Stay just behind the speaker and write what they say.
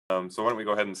So why don't we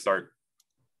go ahead and start?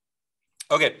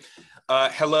 Okay.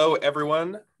 Hello,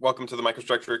 everyone. Welcome to the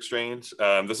Microstructure Exchange.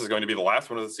 This is going to be the last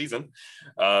one of the season.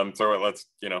 So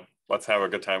let's have a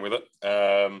good time with it.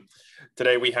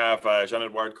 Today we have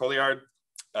Jean-Edouard Colliard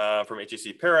from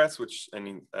HEC Paris,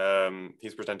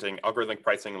 he's presenting Algorithmic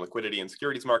Pricing and Liquidity in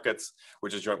Securities Markets,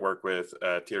 which is joint work with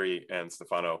Thierry and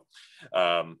Stefano.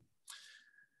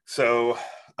 So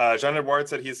Jean-Edouard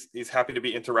said he's happy to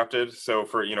be interrupted. So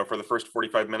for the first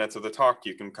 45 minutes of the talk,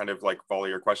 you can kind of like follow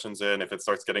your questions in. If it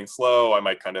starts getting slow, I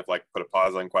might kind of like put a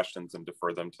pause on questions and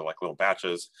defer them to like little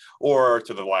batches, or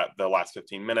to the last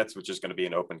 15 minutes, which is going to be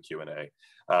an open Q&A.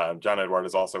 Jean-Edouard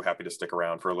is also happy to stick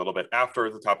around for a little bit after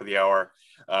the top of the hour,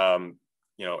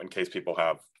 in case people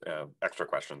have extra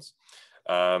questions.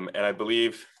 And I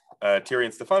believe Thierry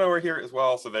and Stefano are here as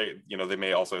well, so they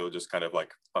may also just kind of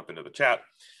like bump into the chat.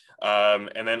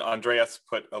 And then Andreas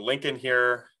put a link in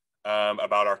here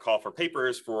about our call for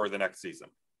papers for the next season.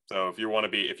 So if you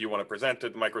want to present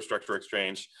at the Microstructure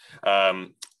Exchange,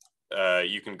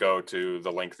 you can go to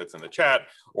the link that's in the chat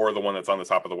or the one that's on the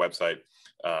top of the website.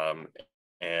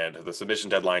 And the submission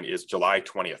deadline is July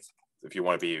 20th. If you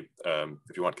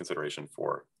want consideration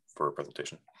for a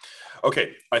presentation.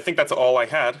 Okay, I think that's all I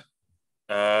had.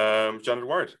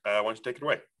 Jean-Edouard, why don't you take it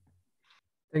away?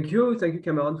 Thank you,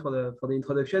 Cameron, for the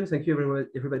introduction. Thank you,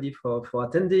 everybody, for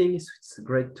attending. It's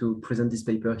great to present this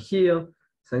paper here.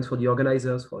 Thanks for the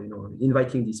organizers for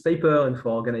inviting this paper and for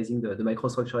organizing the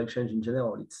Microstructure Exchange in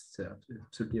general. It's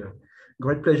absolutely a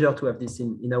great pleasure to have this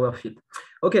in our field.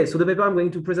 Okay, so the paper I'm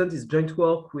going to present is joint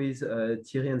work with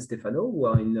Thierry and Stefano, who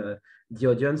are in the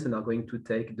audience and are going to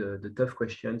take the tough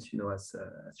questions, as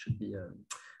should be,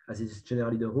 as is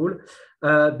generally the rule.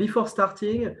 Before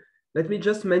starting, let me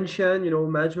just mention,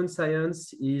 management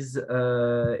science is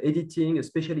editing a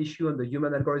special issue on the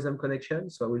human algorithm connection.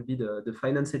 So I will be the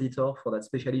finance editor for that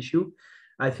special issue.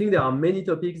 I think there are many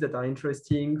topics that are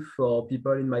interesting for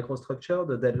people in microstructure.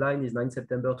 The deadline is 9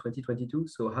 September 2022.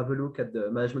 So have a look at the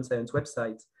management science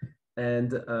website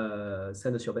and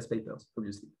send us your best papers,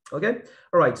 obviously. Okay.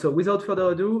 All right. So without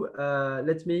further ado,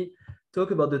 let me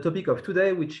talk about the topic of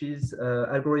today, which is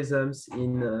algorithms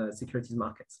in securities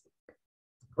markets.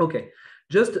 Okay,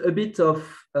 just a bit of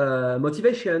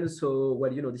motivation. So,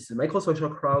 this is a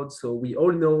microstructure crowd. So we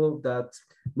all know that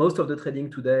most of the trading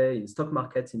today in stock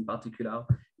markets in particular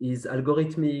is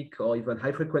algorithmic or even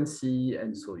high frequency.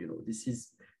 And so, this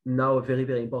is now a very,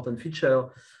 very important feature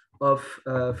of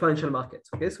financial markets.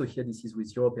 Okay, so here this is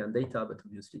with European data, but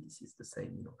obviously this is the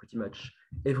same, pretty much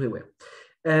everywhere.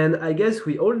 And I guess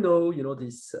we all know,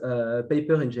 this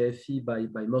paper in JFE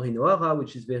by Maureen O'Hara,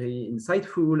 which is very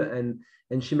insightful,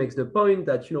 and she makes the point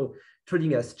that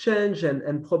trading has changed,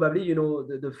 and probably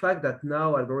the fact that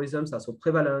now algorithms are so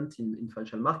prevalent in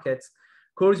financial markets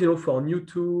calls for new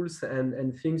tools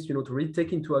and things to really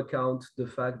take into account the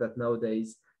fact that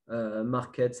nowadays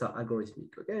markets are algorithmic.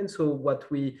 Okay, and so what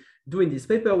we do in this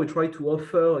paper, we try to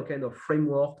offer a kind of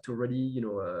framework to really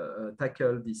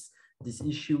tackle this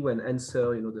issue and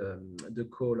answer the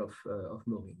call of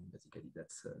Maureen. Basically,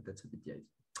 that's a bit the idea.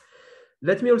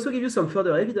 Let me also give you some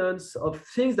further evidence of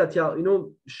things that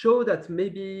show that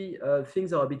maybe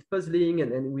things are a bit puzzling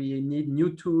and we need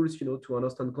new tools to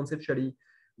understand conceptually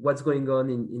what's going on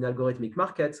in algorithmic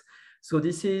markets. So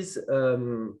this is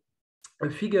a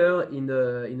figure in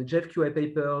a JFQA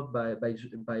paper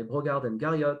by Brogard and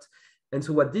Garriott. And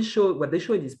so what they show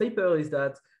in this paper is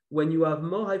that when you have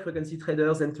more high frequency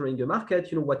traders entering a market,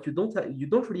 what you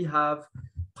don't really have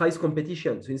price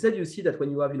competition. So instead you see that when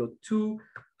you have two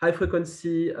high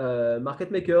frequency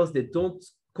market makers, they don't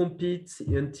compete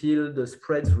until the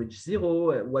spreads reach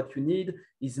zero. And what you need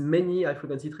is many high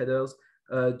frequency traders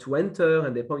to enter,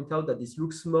 and they point out that this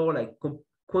looks more like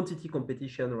quantity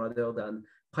competition rather than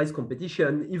price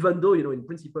competition, even though in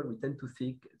principle we tend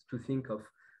to think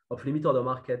of limit order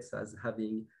markets as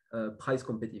having price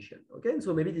competition. Okay,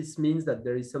 so maybe this means that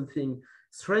there is something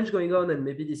strange going on, and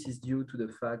maybe this is due to the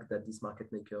fact that these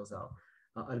market makers are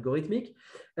algorithmic.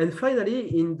 And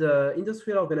finally, in the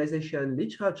industrial organization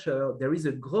literature, there is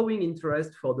a growing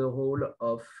interest for the role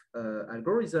of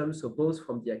algorithms, so both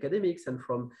from the academics and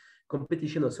from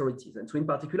competition authorities. And so in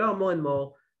particular, more and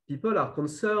more people are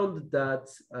concerned that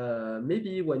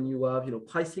maybe when you have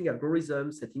pricing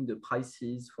algorithms setting the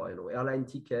prices for airline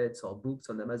tickets or books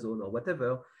on Amazon or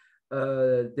whatever,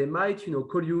 they might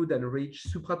collude and reach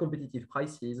supra-competitive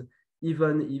prices,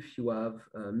 even if you have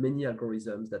many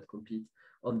algorithms that compete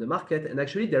on the market. And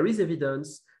actually, there is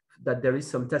evidence that there is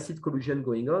some tacit collusion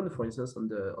going on. For instance, on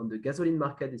the gasoline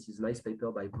market, this is a nice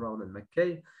paper by Brown and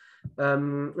McKay.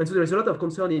 And so there is a lot of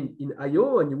concern in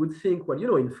IO, and you would think,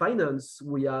 well, in finance,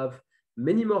 we have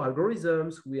many more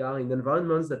algorithms. We are in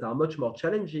environments that are much more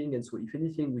challenging. And so if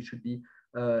anything, we should be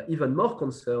even more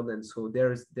concerned. And so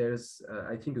there's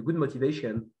I think, a good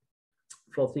motivation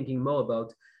for thinking more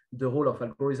about the role of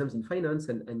algorithms in finance.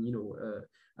 And you know,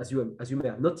 as you may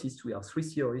have noticed, we are 3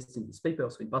 theorists in this paper.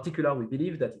 So in particular, we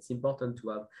believe that it's important to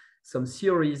have some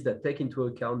theories that take into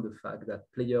account the fact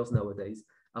that players nowadays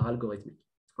are algorithmic.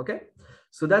 Okay,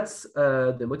 so that's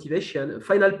the motivation. A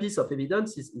final piece of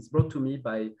evidence is brought to me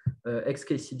by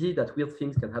XKCD that weird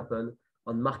things can happen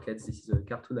on markets. This is a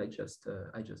cartoon I just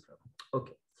love.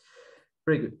 Okay,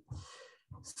 very good.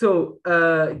 So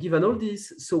given all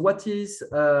this, so what is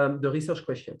the research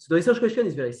question? So the research question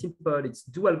is very simple. It's,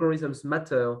 do algorithms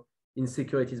matter in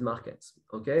securities markets?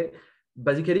 Okay,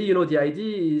 basically, you know, the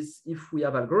idea is, if we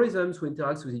have algorithms who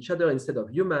interact with each other instead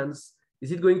of humans,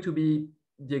 is it going to be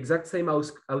the exact same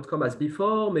outcome as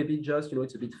before? Maybe just, you know,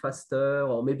 it's a bit faster,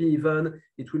 or maybe even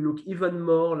it will look even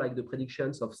more like the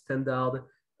predictions of standard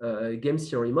game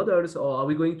theory models, or are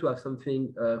we going to have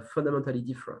something fundamentally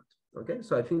different? Okay,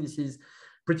 so I think this is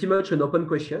pretty much an open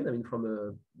question. I mean, from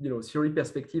a, you know, theory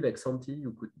perspective, ex ante,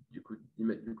 you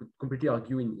could completely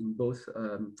argue in both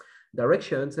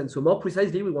directions. And so more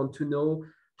precisely, we want to know,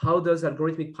 how does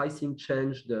algorithmic pricing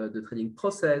change the trading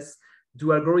process? Do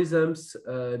algorithms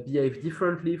behave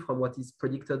differently from what is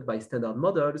predicted by standard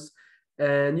models?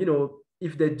 And, you know,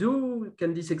 if they do,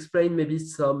 can this explain maybe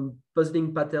some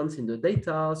puzzling patterns in the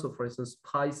data? So for instance,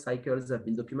 price cycles have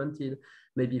been documented,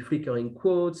 maybe flickering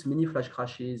quotes, mini flash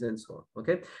crashes, and so on.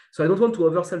 Okay, so I don't want to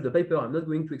oversell the paper. I'm not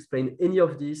going to explain any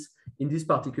of this in this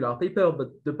particular paper, but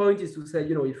the point is to say,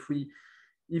 you know, if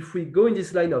we go in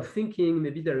this line of thinking,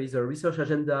 maybe there is a research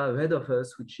agenda ahead of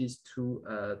us, which is to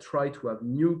try to have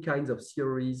new kinds of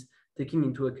theories, taking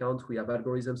into account we have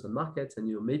algorithms on markets, and,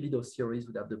 you know, maybe those theories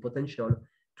would have the potential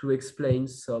to explain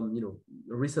some, you know,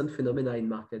 recent phenomena in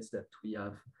markets that we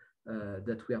have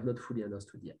not fully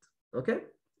understood yet. Okay,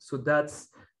 so that's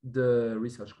the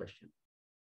research question.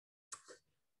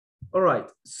 All right,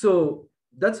 so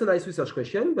that's a nice research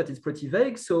question, but it's pretty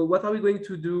vague. So what are we going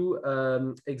to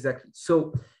do exactly?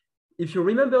 So if you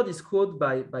remember this quote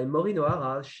by Maureen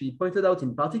O'Hara, she pointed out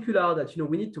in particular that, you know,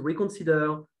 we need to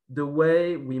reconsider the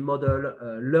way we model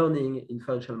learning in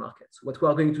financial markets. What we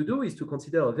are going to do is to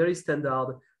consider a very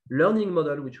standard learning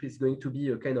model, which is going to be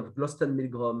a kind of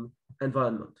Gloston-Milgram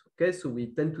environment. Okay, so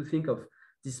we tend to think of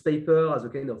this paper as a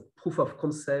kind of proof of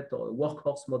concept, or a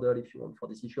workhorse model, if you want, for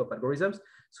this issue of algorithms.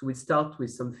 So we start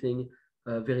with something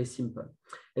very simple.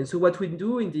 And so what we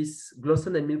do in this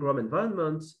Gloston and Milgram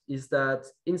environment is that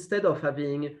instead of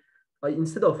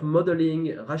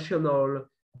modeling rational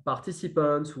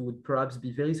participants who would perhaps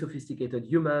be very sophisticated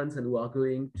humans and who are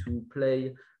going to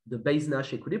play the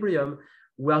Bayes-Nash equilibrium,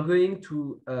 we are going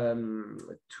to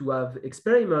have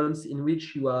experiments in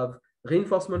which you have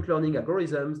reinforcement learning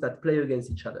algorithms that play against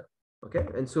each other. Okay,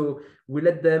 and so we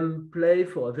let them play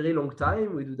for a very long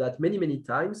time. We do that many, many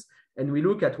times, and we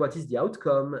look at what is the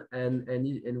outcome, and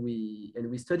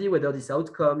we study whether this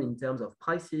outcome, in terms of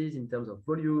prices, in terms of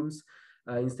volumes,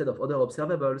 instead of other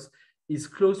observables, is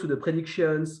close to the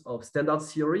predictions of standard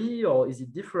theory, or is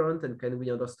it different, and can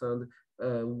we understand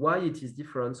why it is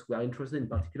different? We are interested in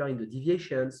particular in the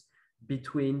deviations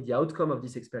between the outcome of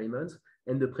this experiment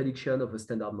and the prediction of a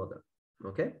standard model.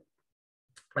 Okay,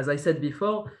 as I said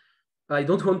before, I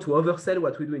don't want to oversell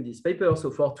what we do in this paper.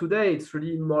 So for today, it's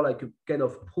really more like a kind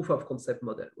of proof of concept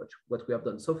model, what we have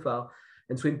done so far.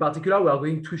 And so in particular, we are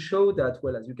going to show that,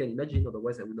 well, as you can imagine,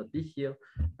 otherwise I would not be here,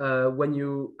 when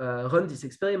you run these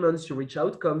experiments, you reach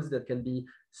outcomes that can be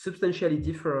substantially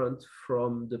different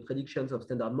from the predictions of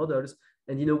standard models,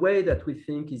 and in a way that we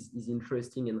think is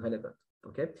interesting and relevant.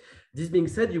 Okay. This being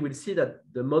said, you will see that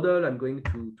the model I'm going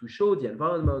to show, the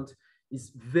environment, is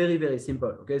very, very simple.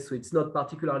 Okay, so it's not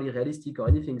particularly realistic or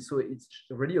anything. So it's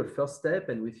really a first step,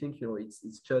 and we think, you know,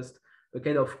 it's just a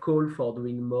kind of call for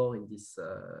doing more in this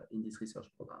research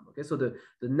program. Okay, so the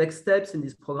next steps in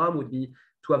this program would be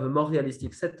to have a more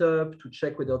realistic setup, to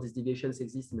check whether these deviations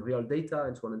exist in real data,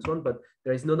 and so on and so on. But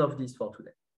there is none of this for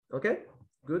today. Okay,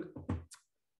 good.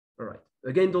 All right.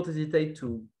 Again, don't hesitate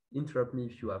to interrupt me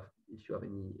if you have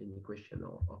any question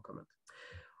or comment.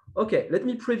 Okay, let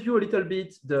me preview a little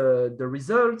bit the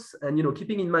results, and, you know,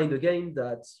 keeping in mind again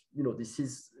that, you know, this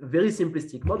is a very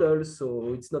simplistic model,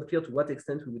 so it's not clear to what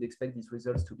extent we would expect these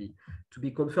results to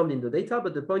be confirmed in the data.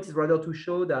 But the point is rather to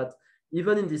show that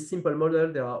even in this simple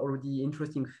model, there are already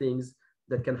interesting things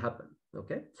that can happen.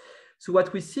 Okay, so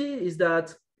what we see is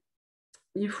that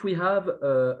if we have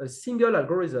a single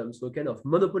algorithm, so a kind of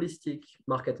monopolistic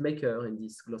market maker in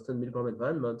this Gloston-Milgram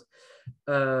environment,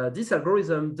 this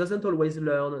algorithm doesn't always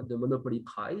learn the monopoly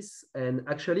price. And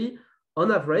actually,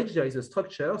 on average, there is a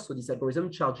structure. So this algorithm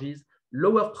charges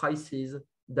lower prices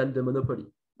than the monopoly,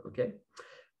 okay?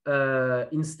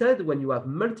 Instead, when you have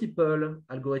multiple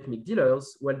algorithmic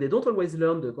dealers, well, they don't always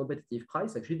learn the competitive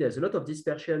price. Actually, there's a lot of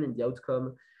dispersion in the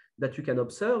outcome that you can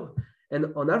observe.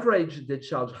 And on average, they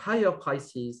charge higher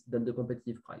prices than the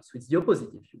competitive price. So it's the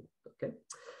opposite, if you want, okay?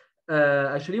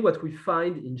 Actually, what we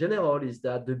find in general is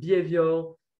that the behavior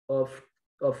of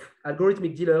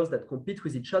algorithmic dealers that compete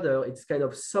with each other, it's kind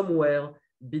of somewhere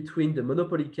between the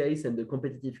monopoly case and the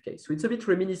competitive case. So it's a bit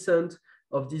reminiscent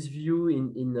of this view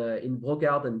in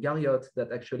Brocard and Garriott,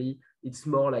 that actually it's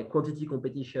more like quantity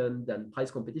competition than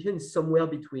price competition. It's somewhere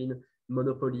between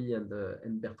monopoly and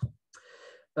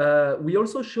Bertrand. We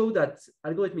also show that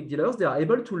algorithmic dealers, they are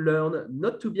able to learn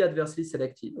not to be adversely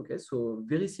selected. Okay, so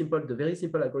very simple, the very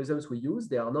simple algorithms we use,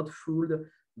 they are not fooled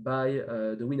by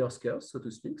the winner's curse, so to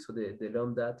speak. So they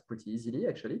learn that pretty easily,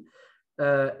 actually.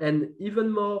 And even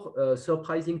more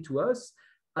surprising to us,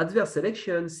 adverse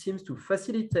selection seems to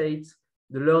facilitate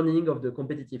the learning of the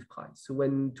competitive price. So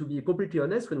to be completely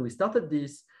honest, when we started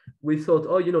this, we thought,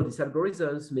 oh, you know, these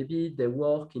algorithms, maybe they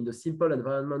work in the simple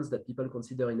environments that people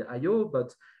consider in IO,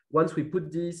 but once we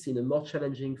put this in a more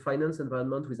challenging finance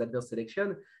environment with adverse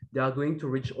selection, they are going to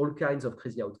reach all kinds of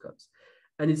crazy outcomes.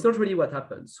 And it's not really what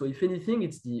happens. So if anything,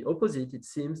 it's the opposite. It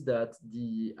seems that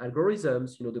the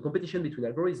algorithms, you know, the competition between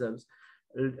algorithms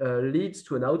leads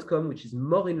to an outcome which is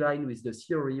more in line with the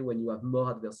theory when you have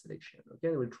more adverse selection. Okay,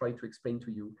 and we'll try to explain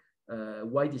to you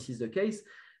why this is the case.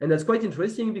 And that's quite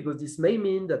interesting because this may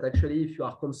mean that actually if you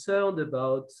are concerned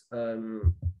about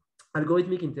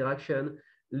algorithmic interaction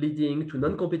leading to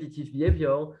non-competitive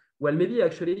behavior, well, maybe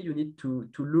actually you need to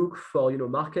look for, you know,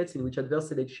 markets in which adverse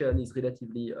selection is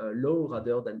relatively low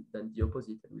rather than the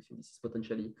opposite. And we think this is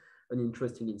potentially an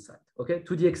interesting insight, okay,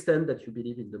 to the extent that you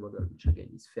believe in the model, which again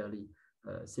is fairly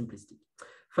simplistic.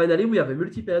 Finally, we have a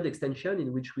multi-period extension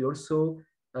in which we also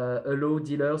allow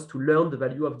dealers to learn the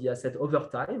value of the asset over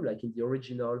time, like in the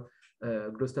original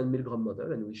Gloston-Milgram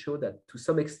model. And we show that to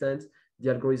some extent,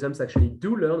 the algorithms actually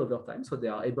do learn over time. So they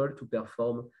are able to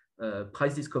perform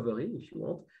price discovery, if you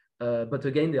want. But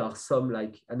again, there are some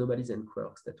like anomalies and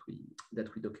quirks that we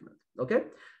document. Okay,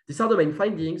 these are the main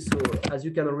findings. So as you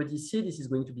can already see, this is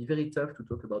going to be very tough to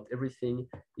talk about everything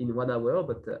in 1 hour,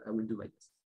 but I will do my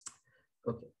best.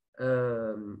 Okay,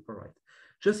 all right.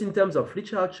 Just in terms of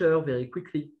literature, very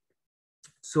quickly.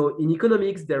 So in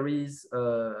economics, there is,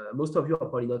 most of you are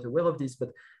probably not aware of this,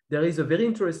 but there is a very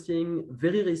interesting,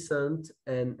 very recent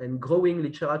and growing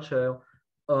literature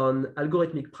on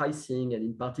algorithmic pricing, and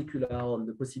in particular on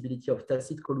the possibility of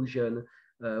tacit collusion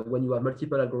when you have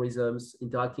multiple algorithms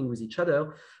interacting with each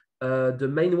other. The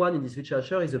main one in this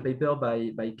literature is a paper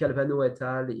by Calvano et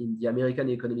al. In the American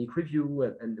Economic Review,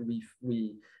 and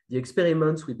the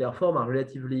experiments we perform are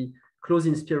relatively close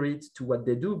in spirit to what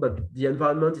they do, but the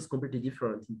environment is completely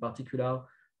different. In particular,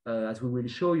 as we will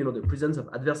show, you know, the presence of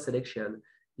adverse selection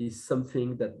is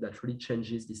something that really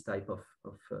changes this type of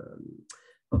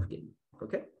game.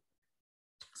 Okay,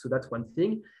 so that's one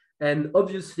thing. And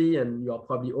obviously, and you are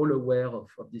probably all aware of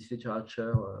this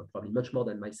literature, probably much more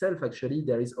than myself, actually,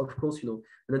 there is, of course, you know,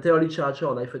 an entire literature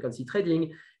on high frequency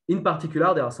trading. In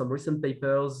particular, there are some recent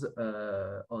papers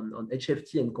on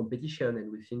HFT and competition,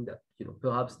 and we think that, you know,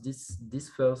 perhaps this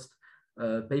first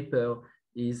paper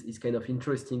is kind of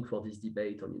interesting for this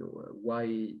debate on, you know,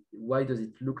 why does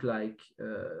it look like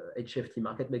HFT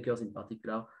market makers in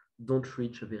particular don't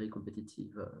reach a very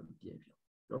competitive behavior.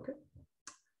 Okay.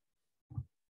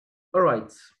 All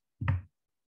right.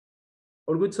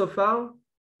 All good so far?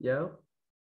 Yeah.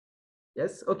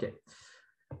 Yes. Okay.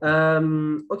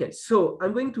 Okay, so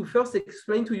I'm going to first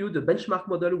explain to you the benchmark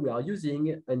model we are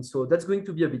using. And so that's going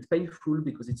to be a bit painful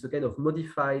because it's a kind of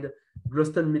modified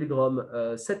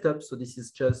Gloston-Milgram setup. So this is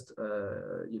just,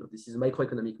 you know, this is a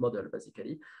microeconomic model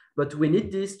basically. But we need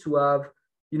this to have,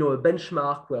 you know, a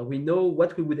benchmark where we know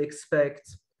what we would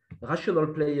expect rational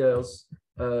players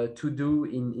to do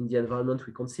in the environment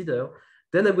we consider.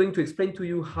 Then I'm going to explain to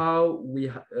you how we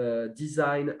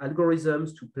design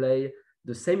algorithms to play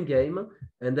the same game.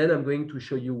 And then I'm going to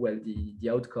show you, well, the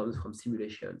outcomes from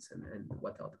simulations and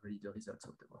what are really the results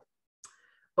of the model.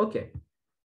 Okay,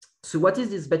 so what is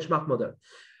this benchmark model?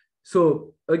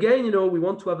 So again, you know, we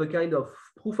want to have a kind of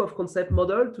proof of concept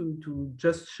model to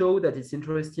just show that it's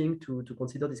interesting to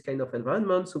consider this kind of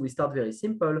environment. So we start very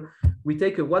simple. We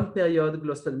take a 1 period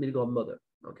Gloston-Milgram model.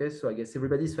 Okay, so I guess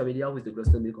everybody's familiar with the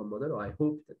Gloston-Milgram model, or I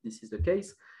hope that this is the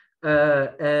case.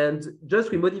 And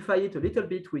just we modify it a little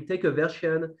bit. We take a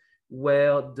version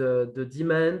where the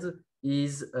demand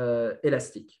is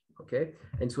elastic. Okay,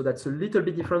 and so that's a little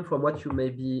bit different from what you may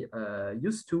be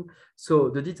used to. So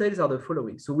the details are the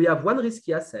following. So we have one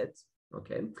risky asset.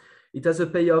 Okay, it has a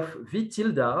payoff V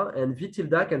tilde, and V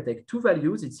tilde can take two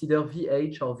values. It's either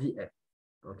VH or VL.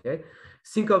 Okay,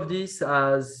 think of this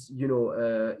as, you know,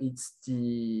 it's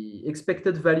the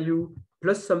expected value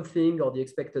plus something, or the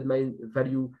expected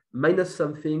value minus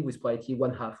something with probability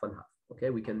 1/2, 1/2. Okay,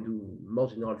 we can do more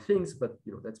general things, but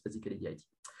you know, that's basically the idea.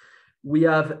 We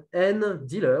have n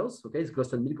dealers, okay, it's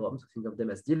Gloston Milgram, so think of them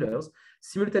as dealers,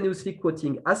 simultaneously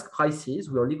quoting ask prices.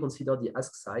 We only consider the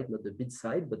ask side, not the bid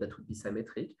side, but that would be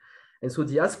symmetric. And so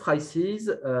the ask prices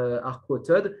are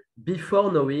quoted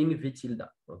before knowing V tilde,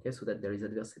 okay, so that there is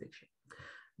adverse selection.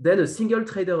 Then a single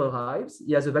trader arrives,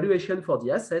 he has a valuation for the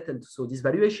asset, and so this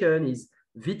valuation is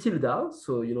V tilde,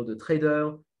 so you know the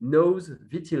trader knows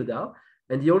V tilde,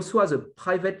 and he also has a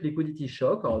private liquidity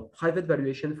shock or a private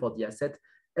valuation for the asset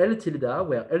L tilde,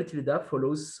 where L tilde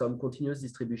follows some continuous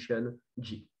distribution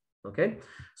G. Okay,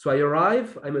 so I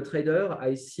arrive, I'm a trader,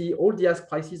 I see all the ask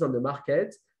prices on the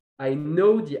market, I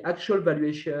know the actual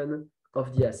valuation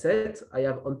of the asset, I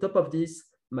have on top of this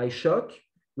my shock,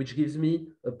 which gives me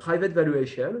a private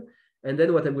valuation. And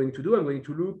then what I'm going to do, I'm going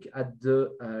to look at the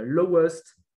lowest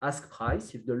ask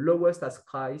price. If the lowest ask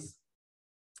price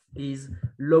is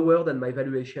lower than my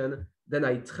valuation, then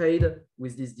I trade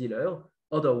with this dealer.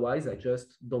 Otherwise, I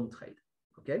just don't trade.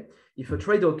 Okay. If a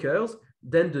trade occurs,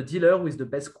 then the dealer with the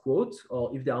best quote,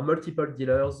 or if there are multiple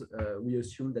dealers, we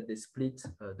assume that they split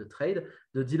the trade.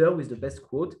 The dealer with the best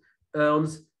quote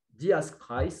earns the ask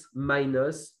price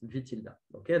minus V tilde.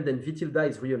 Okay, and then V tilde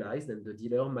is realized, and the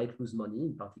dealer might lose money,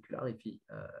 in particular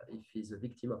if he's a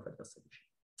victim of adverse selection.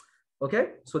 Okay,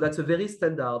 so that's a very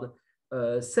standard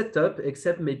setup,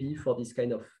 except maybe for this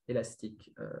kind of elastic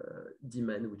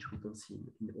demand, which we don't see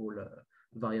in all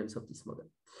variants of this model.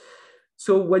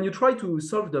 So when you try to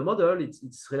solve the model,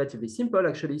 it's relatively simple,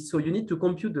 actually. So you need to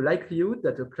compute the likelihood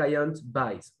that a client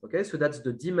buys. Okay, so that's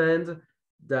the demand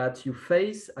that you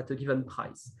face at a given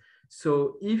price.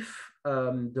 So if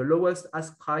the lowest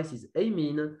ask price is A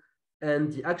min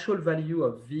and the actual value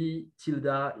of V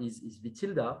tilde is V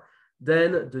tilde,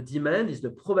 then the demand is the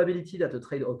probability that a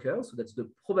trade occurs. So that's the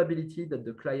probability that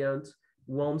the client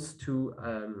wants to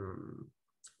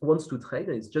trade,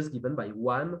 and it's just given by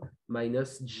 1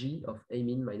 minus G of A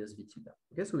min minus V tilde.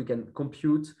 Okay, so we can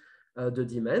compute the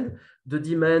demand. The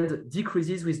demand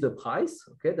decreases with the price.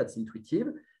 Okay, that's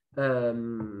intuitive.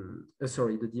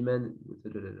 Sorry, the demand,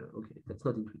 okay, that's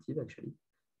not intuitive actually.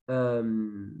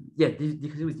 Yeah,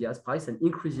 decreases with the ask price and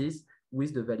increases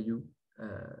with the value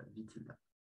V tilde.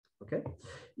 Okay,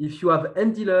 if you have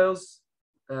n dealers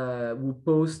who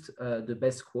post the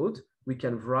best quote, we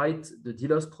can write the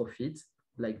dealer's profit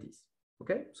like this.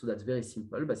 Okay, so that's very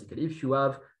simple. Basically, if you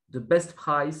have the best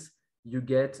price, you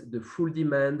get the full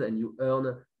demand and you earn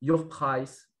your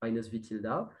price minus V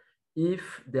tilde.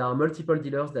 If there are multiple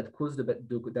dealers that quote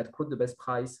the best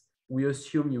price, we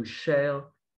assume you share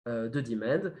the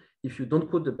demand. If you don't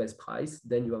quote the best price,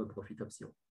 then you have a profit of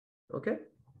 0. Okay,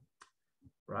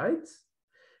 right?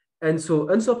 And so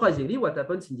unsurprisingly, what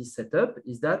happens in this setup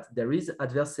is that there is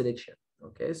adverse selection.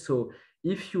 Okay, so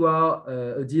if you are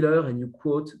a dealer and you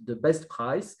quote the best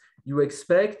price, you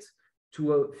expect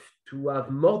to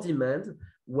have more demand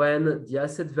when the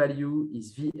asset value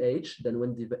is VH than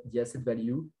when the asset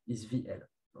value is VL.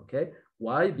 Okay,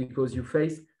 why? Because you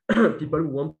face people who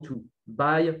want to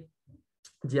buy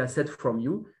the asset from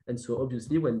you. And so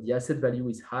obviously, when the asset value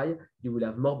is high, you will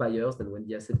have more buyers than when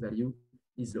the asset value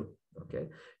is low. Okay,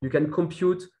 you can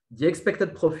compute the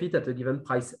expected profit at a given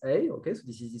price A. Okay, so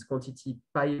this is this quantity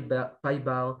pi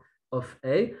bar of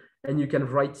A, and you can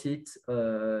write it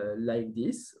like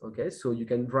this. Okay, so you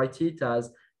can write it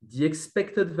as the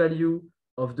expected value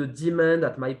of the demand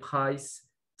at my price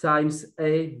times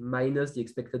A minus the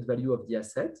expected value of the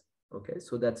asset. Okay,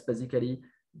 so that's basically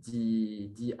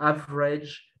the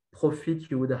average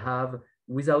profit you would have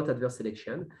without adverse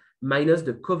selection minus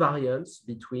the covariance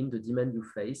between the demand you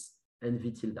face and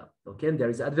V tilde. Okay, and there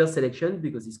is adverse selection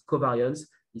because this covariance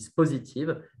is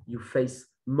positive. You face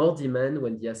more demand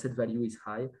when the asset value is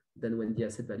high than when the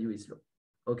asset value is low.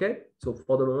 Okay, so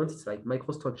for the moment, it's like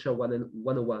microstructure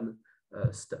 101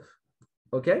 stuff.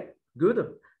 Okay,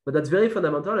 good. But that's very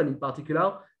fundamental. And in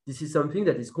particular, this is something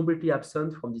that is completely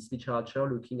absent from this literature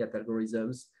looking at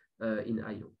algorithms in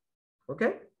IO.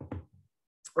 Okay,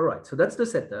 all right, so that's the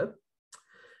setup.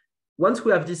 Once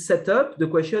we have this setup, the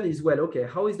question is, well, okay,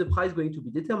 how is the price going to be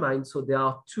determined? So there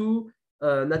are two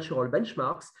natural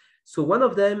benchmarks. So one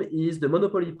of them is the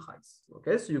monopoly price.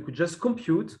 Okay, so you could just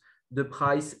compute the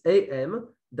price AM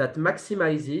that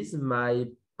maximizes my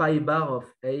pi bar of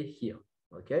A here.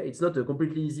 Okay, it's not a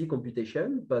completely easy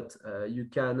computation, but you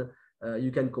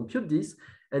can compute this.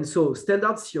 And so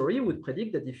standard theory would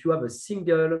predict that if you have a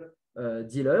single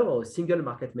dealer or a single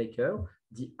market maker,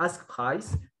 the ask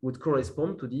price would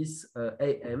correspond to this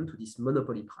AM, to this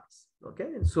monopoly price. Okay,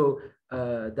 and so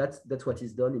that's what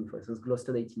is done in, for instance,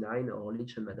 Gloston 89 or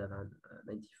Leach and Madavan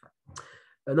 95.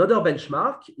 Another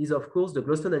benchmark is, of course, the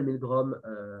Gloston and Milgrom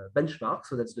benchmark.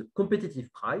 So that's the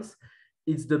competitive price.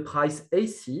 It's the price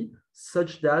AC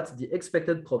such that the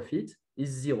expected profit is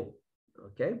 0.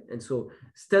 Okay, and so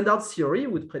standard theory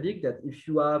would predict that if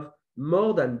you have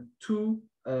more than 2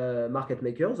 market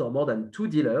makers or more than 2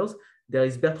 dealers, there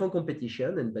is Bertrand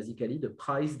competition, and basically the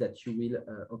price that you will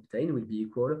obtain will be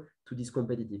equal to this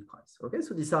competitive price. Okay,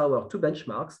 so these are our 2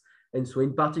 benchmarks. And so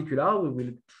in particular, we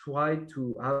will try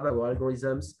to have our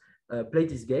algorithms play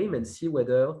this game and see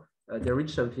whether they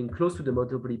reach something close to the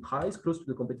monopoly price, close to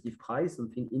the competitive price,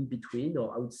 something in between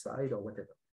or outside or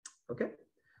whatever. Okay,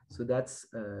 so that's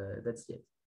it.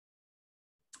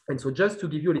 And so just to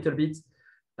give you a little bit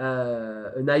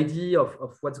an idea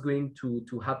of what's going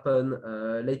to happen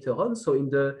later on. So in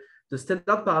the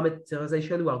standard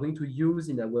parameterization we are going to use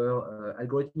in our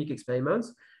algorithmic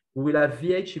experiments, we will have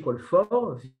VH equal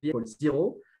 4, V equals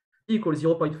 0, P equals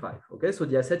 0.5. Okay, so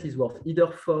the asset is worth either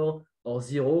 4 or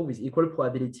 0 with equal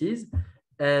probabilities.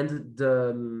 And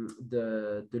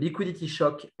the liquidity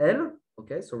shock L,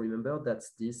 okay, so remember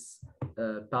that's this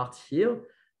part here.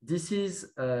 This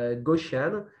is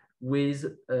Gaussian with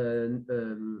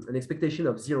an expectation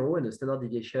of 0 and a standard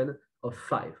deviation of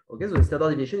 5. Okay, so the standard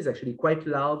deviation is actually quite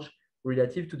large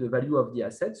relative to the value of the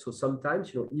asset. So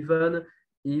sometimes, even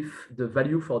if the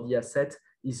value for the asset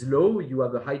is low, you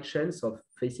have a high chance of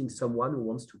facing someone who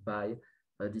wants to buy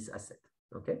this asset.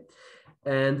 Okay,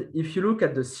 and if you look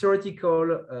at the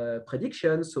theoretical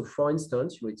prediction, so for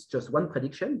instance, it's just one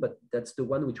prediction, but that's the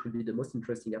one which will be the most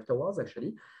interesting afterwards.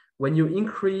 Actually, when you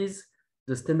increase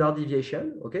the standard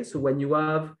deviation, okay, so when you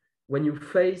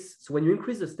increase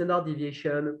the standard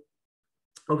deviation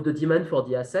of the demand for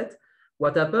the asset,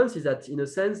 what happens is that, in a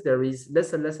sense, there is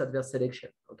less and less adverse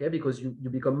selection, okay, because you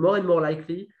become more and more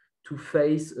likely to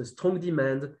face a strong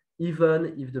demand,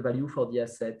 even if the value for the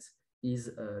asset is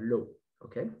low,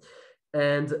 okay.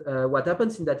 And what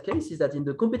happens in that case is that in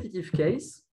the competitive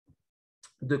case,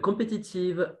 the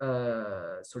competitive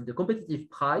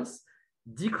price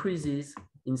decreases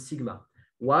in sigma.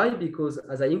 Why? Because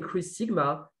as I increase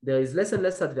sigma, there is less and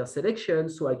less adverse selection,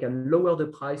 so I can lower the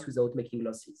price without making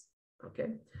losses.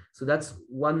 Okay, so that's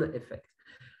one effect.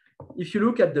 If you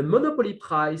look at the monopoly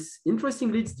price,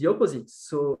 interestingly, it's the opposite.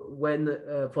 So when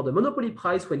for the monopoly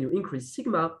price, when you increase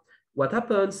sigma, what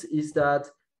happens is that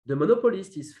the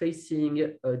monopolist is facing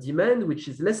a demand which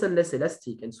is less and less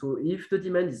elastic. And so if the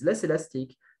demand is less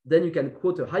elastic, then you can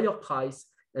quote a higher price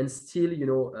and still,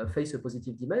 face a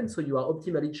positive demand. So you are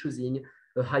optimally choosing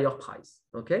a higher price.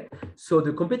 Okay, so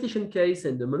the competition case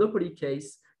and the monopoly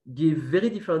case give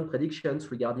very different predictions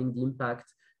regarding the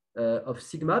impact of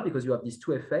sigma, because you have these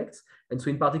 2 effects. And so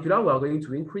in particular, we are going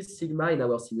to increase sigma in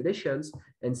our simulations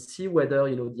and see whether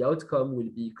the outcome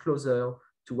will be closer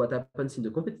to what happens in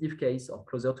the competitive case or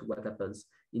closer to what happens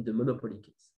in the monopoly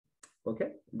case. Okay,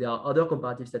 there are other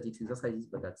comparative statistics exercises,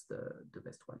 but that's the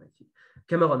best one, I think.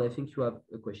 Cameron, I think you have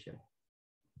a question,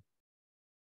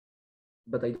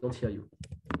 but I don't hear you.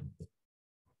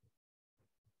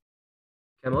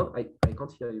 Cameron, I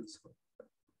can't hear you. So.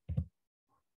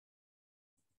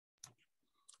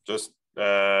 Just,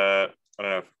 I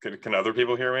don't know, can other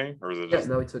people hear me, or is it just...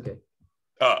 Yeah, no, it's okay.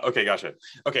 Okay, gotcha.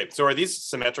 Okay, so are these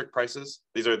symmetric prices?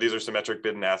 These are symmetric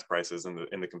bid and ask prices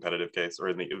in the competitive case, or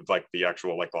in the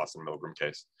actual Gloston Milgrom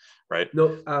case, right?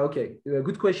 No, okay,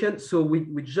 good question. So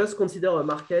we just consider a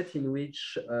market in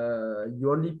which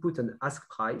you only put an ask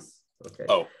price. Okay.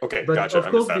 Oh, okay, but gotcha. Of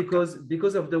course,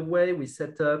 because of the way we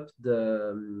set up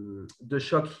the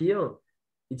shock here,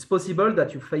 it's possible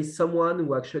that you face someone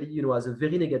who actually has a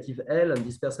very negative L, and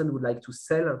this person would like to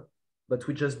sell, but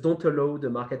we just don't allow the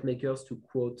market makers to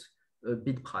quote a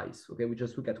bid price. Okay, we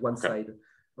just look at one side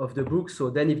of the book. So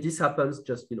then, if this happens,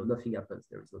 just nothing happens.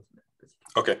 There is nothing.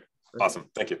 Okay, awesome.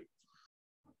 Thank you.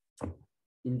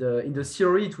 In the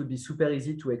theory, it would be super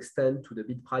easy to extend to the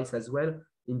bid price as well.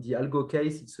 In the algo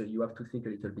case, you have to think a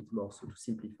little bit more. So to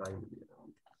simplify.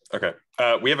 Okay,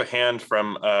 we have a hand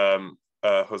from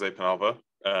Jose Penalva.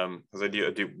 Jose, do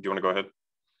you want to go ahead?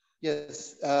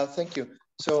 Yes, thank you.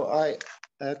 So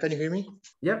can you hear me?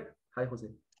 Yeah. Hi, Jose.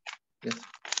 Yes.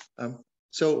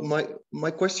 So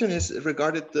my question is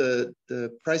regarding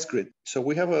the price grid. So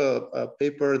we have a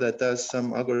paper that does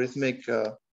some algorithmic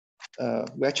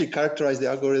we actually characterize the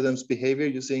algorithm's behavior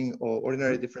using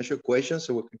ordinary differential equations,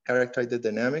 so we can characterize the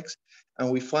dynamics.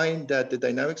 And we find that the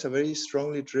dynamics are very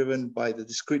strongly driven by the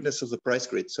discreteness of the price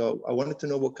grid. So I wanted to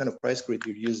know what kind of price grid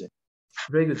you're using.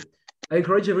 Very good. I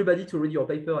encourage everybody to read your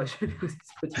paper, actually, because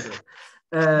it's pretty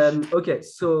good. Okay,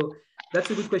 so that's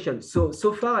a good question. So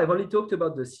far, I've only talked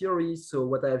about the theory. So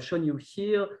what I have shown you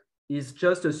here is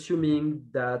just assuming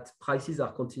that prices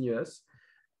are continuous.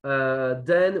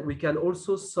 Then we can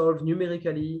also solve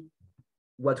numerically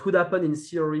what would happen in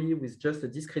theory with just a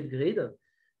discrete grid.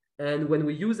 And when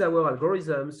we use our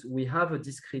algorithms, we have a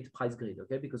discrete price grid,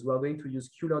 okay? Because we are going to use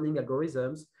Q-learning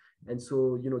algorithms. And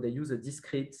so, they use a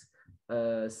discrete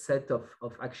set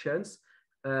of actions.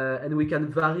 And we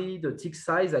can vary the tick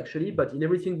size, actually. But in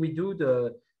everything we do,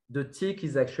 the tick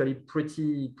is actually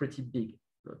pretty big,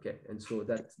 okay? And so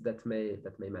that may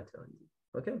matter.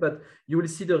 Okay, but you will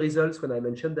see the results when I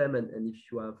mention them, and if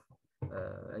you have,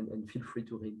 and feel free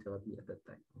to reinterrupt me at that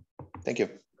time. Thank you.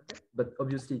 Okay. But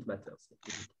obviously it matters.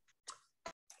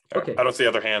 Okay. I don't see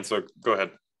other hands, so go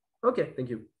ahead. Okay, thank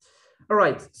you. All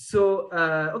right. So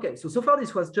okay. So far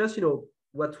this was just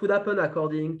what would happen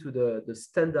according to the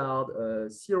standard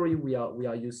theory we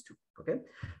are used to. Okay.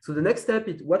 So the next step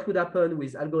is what would happen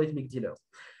with algorithmic dealers.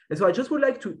 And so I just would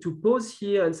like to pause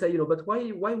here and say, but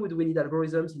why would we need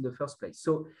algorithms in the first place?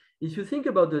 So if you think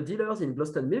about the dealers in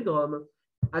Boston-Milgram,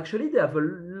 actually they have a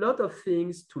lot of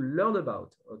things to learn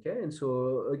about, okay? And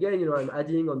so again, I'm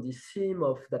adding on this theme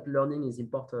of that learning is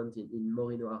important in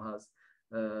Maureen O'Hara's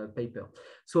paper.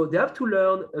 So they have to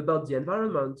learn about the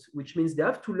environment, which means they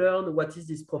have to learn what is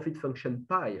this profit function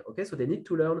pi, okay? So they need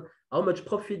to learn how much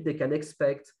profit they can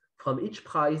expect from each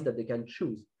price that they can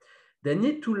choose. They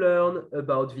need to learn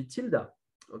about V tilde,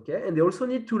 okay? And they also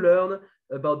need to learn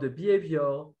about the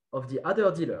behavior of the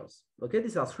other dealers, okay?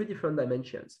 These are three different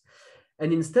dimensions.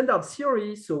 And in standard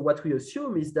theory, so what we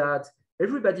assume is that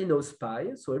everybody knows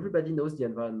pi, so everybody knows the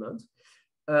environment.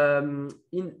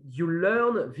 You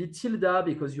learn V tilde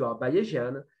because you are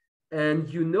Bayesian, and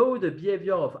you know the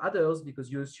behavior of others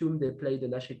because you assume they play the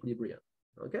Nash equilibrium.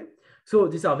 Okay, so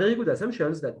these are very good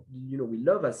assumptions that we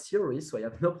love as theories, so I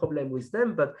have no problem with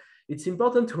them. But it's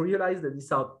important to realize that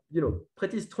these are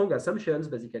pretty strong assumptions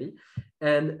basically,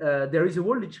 and there is a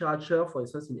whole literature, for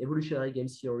instance, in evolutionary game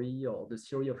theory or the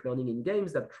theory of learning in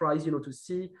games that tries to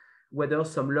see whether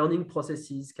some learning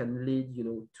processes can lead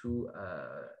to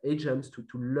agents to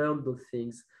learn those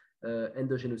things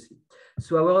endogenously.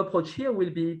 So our approach here will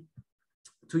be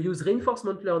to use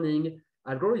reinforcement learning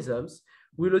algorithms.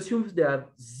 We'll assume they have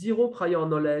zero prior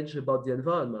knowledge about the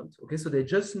environment. Okay, so they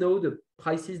just know the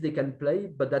prices they can play,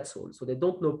 but that's all. So they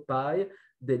don't know pi,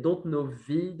 they don't know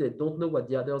V, they don't know what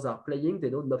the others are playing, they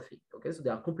know nothing. Okay, so they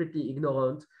are completely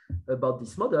ignorant about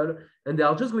this model, and they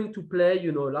are just going to play,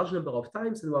 a large number of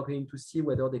times, and we're going to see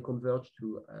whether they converge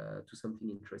to something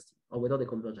interesting, or whether they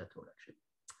converge at all, actually.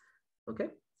 Okay.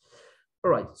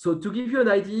 All right. So to give you an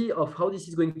idea of how this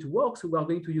is going to work, so we are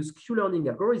going to use Q-learning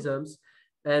algorithms.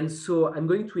 And so I'm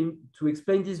going to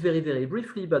explain this very, very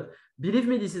briefly, but believe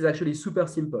me, this is actually super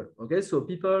simple. Okay, so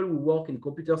people who work in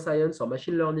computer science or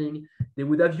machine learning, they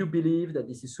would have you believe that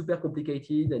this is super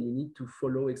complicated and you need to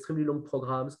follow extremely long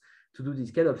programs to do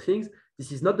these kind of things.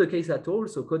 This is not the case at all.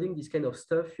 So coding this kind of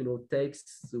stuff,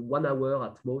 takes 1 hour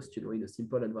at most, in a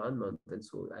simple environment. And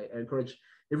so I encourage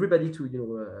everybody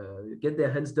to, get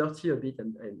their hands dirty a bit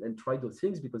and try those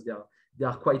things because they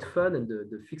are quite fun, and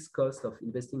the fixed cost of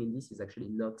investing in this is actually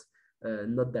not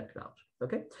that large.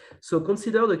 Okay, so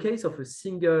consider the case of a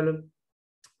single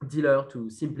dealer to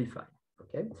simplify.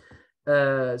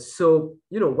 Okay, so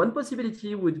one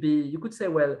possibility would be you could say,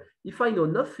 well, if I know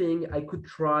nothing, I could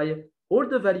try all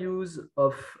the values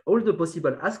of all the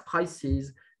possible ask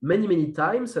prices many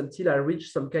times until I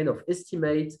reach some kind of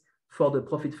estimate for the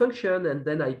profit function, and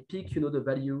then I pick the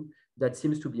value that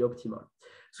seems to be optimal.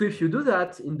 So if you do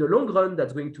that in the long run,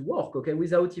 that's going to work, okay,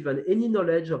 without even any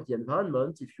knowledge of the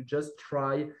environment. If you just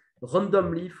try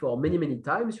randomly for many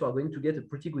times, you are going to get a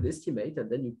pretty good estimate, and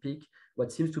then you pick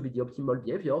what seems to be the optimal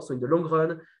behavior. So in the long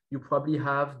run, you probably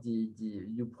have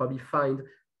you probably find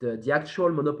the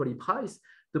actual monopoly price.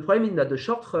 The problem is that the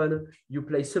short run, you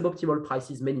play suboptimal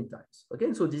prices many times. Okay,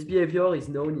 and so this behavior is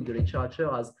known in the literature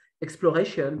as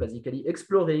exploration. Basically,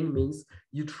 exploring means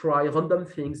you try random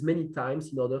things many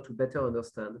times in order to better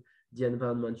understand the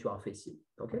environment you are facing.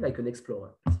 Okay, like an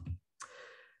explorer.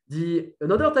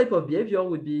 Another type of behavior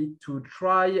would be to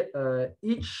try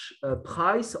each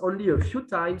price only a few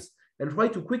times and try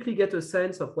to quickly get a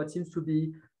sense of what seems to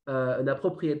be an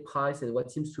appropriate price and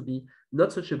what seems to be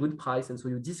not such a good price. And so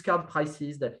you discard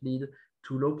prices that lead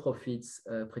to low profits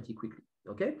pretty quickly.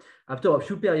 Okay. After a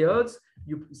few periods,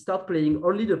 you start playing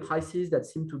only the prices that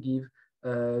seem to give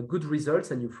good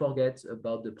results, and you forget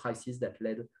about the prices that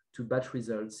led to bad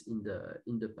results in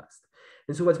the past.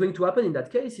 And so what's going to happen in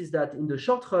that case is that in the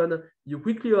short run, you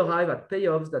quickly arrive at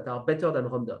payoffs that are better than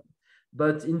random.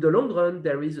 But in the long run,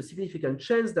 there is a significant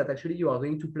chance that actually you are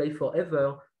going to play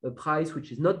forever a price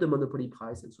which is not the monopoly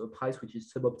price, and so a price which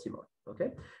is suboptimal,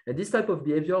 okay? And this type of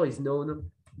behavior is known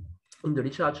in the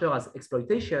literature as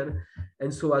exploitation.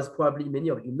 And so as probably many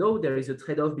of you know, there is a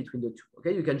trade-off between the two,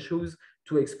 okay? You can choose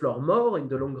to explore more in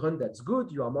the long run, that's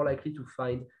good. You are more likely to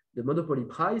find the monopoly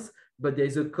price, but there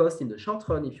is a cost in the short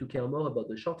run. If you care more about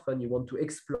the short run, you want to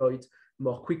exploit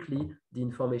more quickly the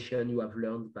information you have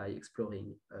learned by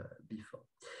exploring before.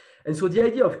 And so the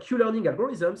idea of Q-learning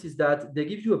algorithms is that they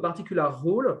give you a particular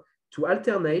rule to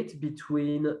alternate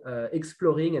between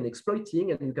exploring and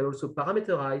exploiting, and you can also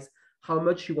parameterize how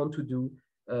much you want to do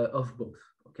of both,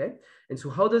 okay? And so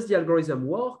how does the algorithm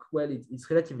work? Well, it's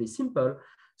relatively simple.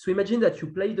 So imagine that you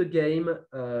play the game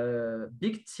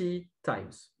big T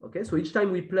times, okay? So each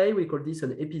time we play, we call this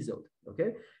an episode,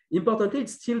 okay? Importantly,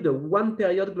 it's still the one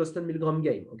period Gloston-Milgram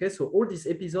game, okay? So all these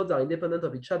episodes are independent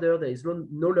of each other. There is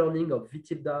no learning of V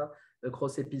tilde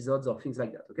across episodes or things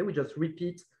like that, okay? We just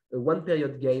repeat a one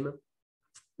period game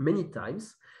many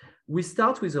times. We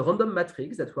start with a random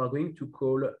matrix that we are going to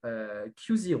call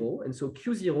Q0. And so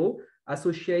Q0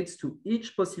 associates to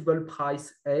each possible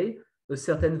price A a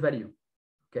certain value,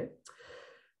 okay?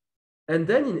 And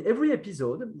then in every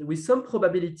episode, with some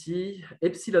probability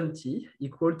epsilon t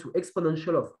equal to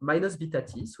exponential of minus beta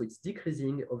t, so it's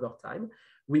decreasing over time,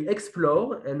 we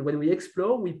explore. And when we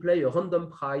explore, we play a random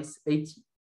price AT,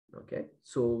 okay?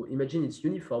 So imagine it's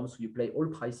uniform, so you play all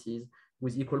prices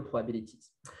with equal probabilities.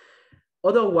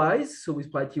 Otherwise, so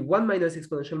with probability 1 minus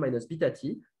exponential minus beta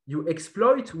t, you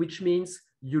exploit, which means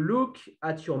you look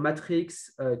at your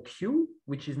matrix Q,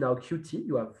 which is now Qt.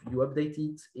 You update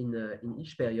it in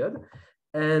each period,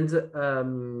 and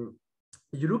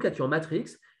you look at your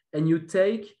matrix and you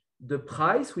take the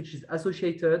price which is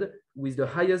associated with the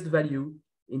highest value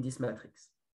in this matrix.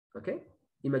 Okay,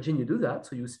 imagine you do that.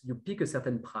 So you pick a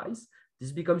certain price.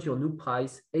 This becomes your new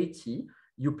price AT.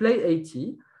 You play AT,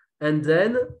 and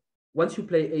then once you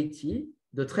play AT,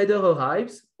 the trader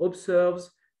arrives,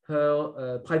 observes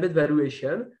her private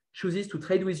valuation, chooses to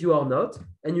trade with you or not,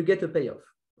 and you get a payoff,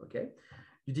 okay?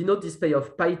 You denote this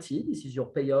payoff pi t. This is your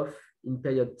payoff in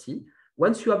period t.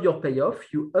 Once you have your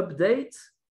payoff, you update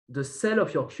the cell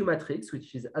of your Q matrix,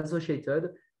 which is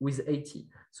associated with AT.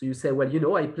 So you say, well, you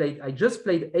know, I just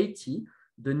played AT.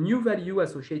 The new value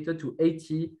associated to AT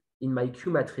in my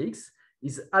Q matrix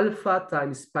is alpha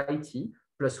times pi t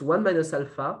plus 1 minus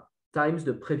alpha times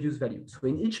the previous value. So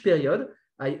in each period,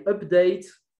 I update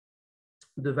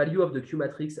the value of the Q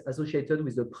matrix associated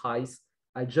with the price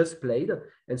I just played.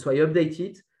 And so I update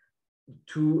it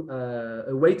to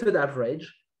a weighted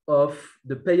average of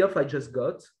the payoff I just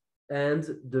got and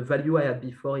the value I had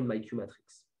before in my Q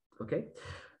matrix, okay?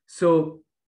 So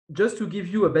just to give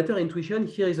you a better intuition,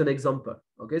 here is an example,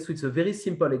 okay? So it's a very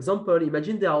simple example.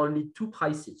 Imagine there are only two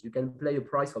prices. You can play a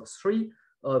price of 3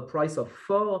 or a price of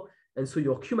 4. And so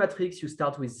your Q matrix, you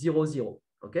start with 0, 0.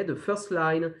 Okay, the first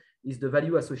line is the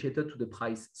value associated to the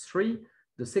price 3.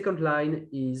 The second line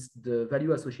is the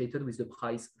value associated with the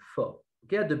price 4.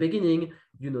 Okay, at the beginning,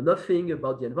 you know nothing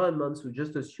about the environment, so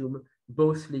just assume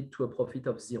both lead to a profit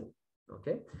of 0.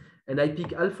 Okay, and I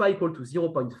pick alpha equal to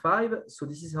 0.5. So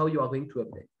this is how you are going to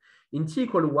update. In t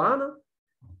equal 1,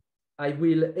 I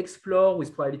will explore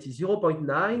with probability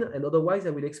 0.9, and otherwise I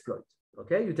will exploit.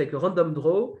 Okay, you take a random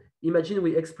draw. Imagine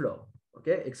we explore.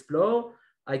 Okay, explore.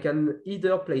 I can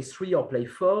either play 3 or play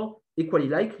 4. Equally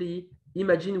likely,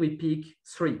 imagine we pick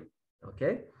 3.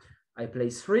 Okay, I play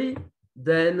 3.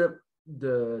 Then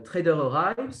the trader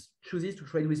arrives, chooses to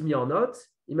trade with me or not.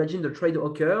 Imagine the trade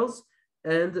occurs,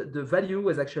 and the value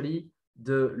is actually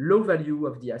the low value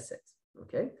of the asset.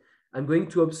 Okay, I'm going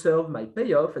to observe my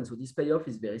payoff, and so this payoff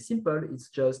is very simple. It's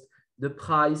just the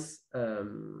price.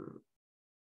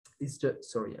 It's just,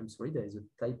 sorry, I'm sorry, there is a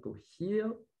typo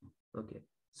here. Okay,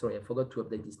 sorry, I forgot to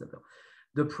update this number.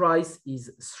 The price is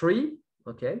 3,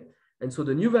 okay? And so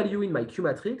the new value in my Q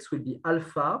matrix will be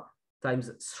alpha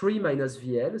times 3 minus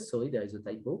VL, sorry, there is a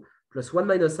typo, plus 1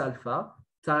 minus alpha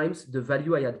times the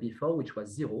value I had before, which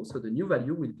was 0. So the new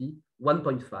value will be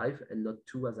 1.5 and not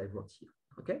 2 as I wrote here,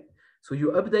 okay? So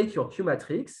you update your Q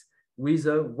matrix with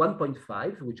a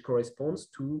 1.5, which corresponds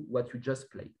to what you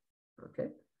just played, okay?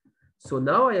 So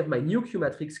now I have my new Q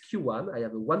matrix Q1. I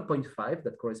have a 1.5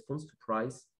 that corresponds to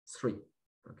price 3.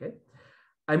 Okay.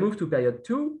 I move to period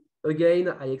 2.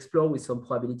 Again, I explore with some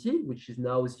probability, which is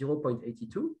now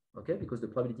 0.82. Okay, because the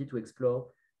probability to explore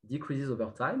decreases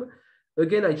over time.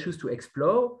 Again, I choose to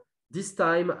explore. This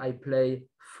time I play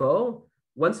 4.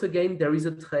 Once again, there is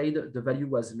a trade, the value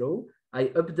was low. I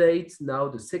update now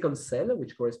the second cell,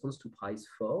 which corresponds to price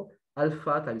 4,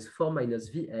 alpha times 4 minus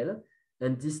VL.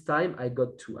 And this time I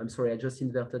got 2. I'm sorry, I just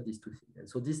inverted these two things. And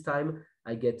so this time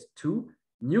I get 2.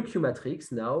 New Q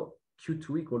matrix now,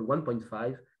 Q2 equal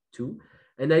 1.5, 2.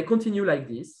 And I continue like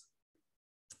this.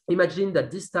 Imagine that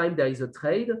this time there is a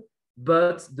trade,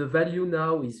 but the value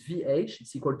now is VH,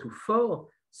 it's equal to 4.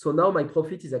 So now my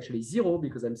profit is actually 0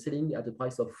 because I'm selling at the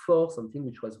price of 4, something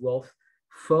which was worth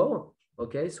 4.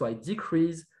 Okay, so I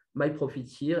decrease my profit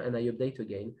here and I update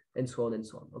again, and so on and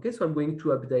so on. Okay, so I'm going to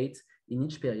update in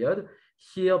each period.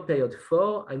 Here, period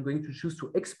 4, I'm going to choose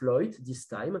to exploit this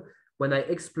time. When I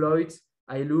exploit,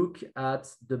 I look at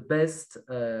the best,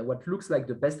 what looks like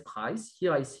the best price.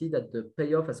 Here I see that the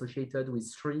payoff associated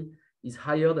with 3 is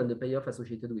higher than the payoff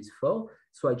associated with 4.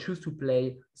 So I choose to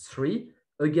play 3.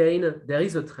 Again, there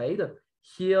is a trade.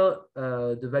 Here,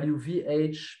 the value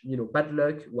VH, bad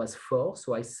luck was 4.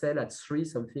 So I sell at 3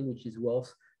 something which is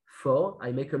worth 4.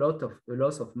 I make a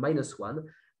loss of -1.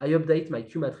 I update my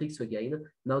Q matrix again.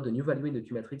 Now the new value in the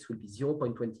Q matrix will be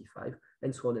 0.25,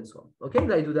 and so on and so on. Okay,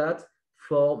 and I do that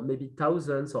for maybe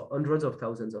thousands or hundreds of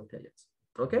thousands of periods.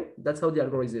 Okay, that's how the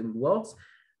algorithm works.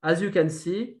 As you can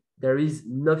see, there is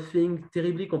nothing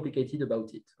terribly complicated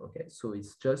about it. Okay, so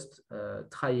it's just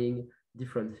trying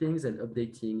different things and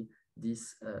updating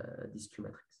this Q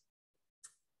matrix.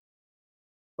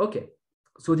 Okay,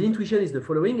 so the intuition is the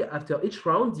following. After each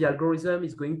round, the algorithm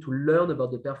is going to learn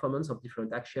about the performance of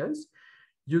different actions.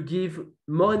 You give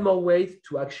more and more weight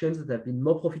to actions that have been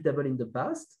more profitable in the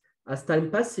past. As time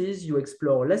passes, you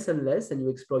explore less and less, and you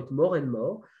exploit more and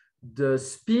more. The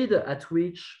speed at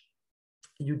which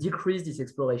you decrease this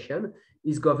exploration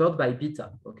is governed by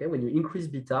beta. Okay, when you increase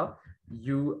beta,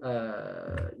 you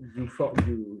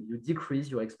decrease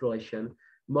your exploration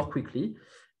more quickly.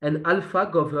 And alpha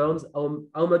governs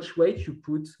how much weight you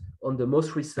put on the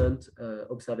most recent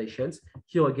observations.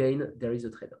 Here again, there is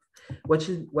a trade-off.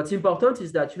 What's important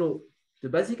is that the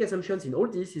basic assumptions in all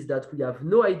this is that we have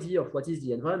no idea of what is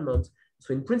the environment.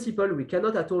 So in principle, we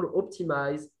cannot at all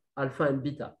optimize alpha and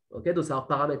beta. Okay, those are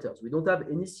parameters. We don't have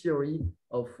any theory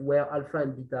of where alpha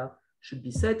and beta should be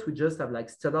set. We just have like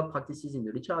standard practices in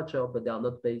the literature, but they are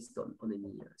not based on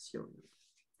any theory.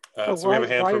 So we have a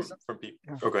hand from Pete.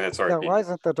 Yeah. Oh, go ahead. Sorry. Yeah, Pete. why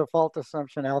isn't the default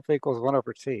assumption alpha equals 1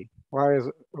 over t?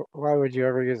 Why would you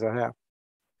ever use a half?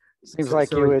 Seems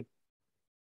like you would.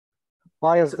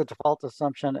 Why is the default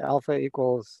assumption alpha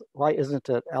equals? Why isn't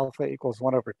it alpha equals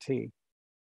 1 over t?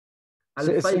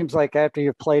 So it seems like after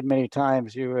you've played many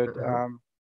times, you would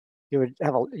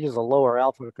use a lower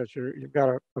alpha because you've got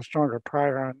a stronger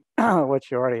prior on what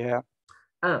you already have.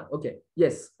 Okay.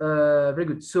 Yes. Very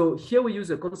good. So here we use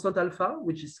a constant alpha,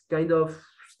 which is kind of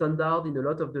standard in a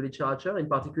lot of the literature, in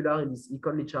particular in this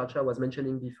econ literature I was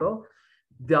mentioning before.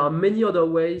 There are many other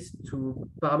ways to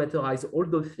parameterize all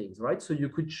those things, right? So you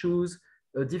could choose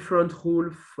a different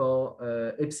rule for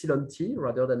epsilon t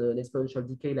rather than an exponential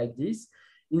decay like this.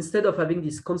 Instead of having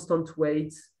this constant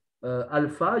weight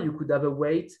alpha, you could have a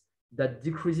weight that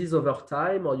decreases over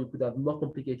time, or you could have more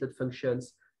complicated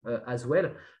functions as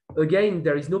well. Again,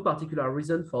 there is no particular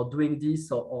reason for doing this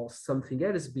or something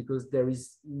else, because there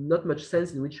is not much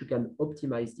sense in which you can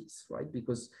optimize this, right?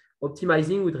 Because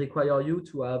optimizing would require you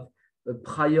to have a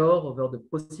prior over the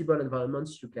possible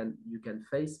environments you can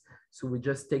face. So we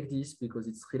just take this because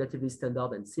it's relatively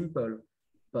standard and simple,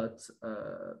 but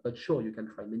sure, you can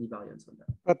try many variants on that.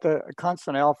 But the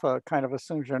constant alpha kind of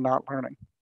assumes you're not learning.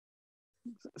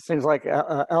 Seems like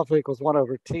alpha equals 1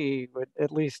 over t would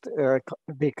at least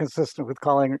be consistent with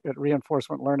calling it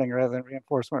reinforcement learning rather than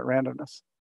reinforcement randomness.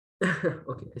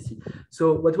 Okay, I see.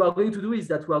 So what we are going to do is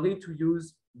that we are going to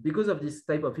use, because of this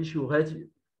type of issue,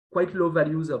 quite low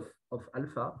values of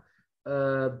alpha.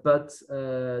 But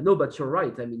you're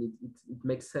right. I mean, it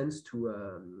makes sense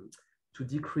to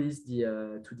decrease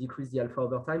the alpha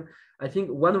over time. I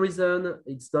think one reason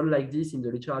it's done like this in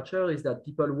the literature is that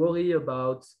people worry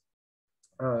about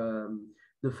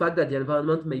the fact that the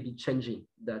environment may be changing,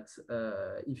 that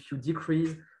if you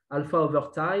decrease alpha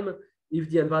over time, if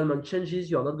the environment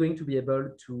changes, you are not going to be able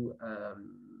to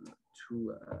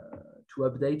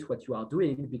update what you are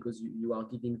doing because you are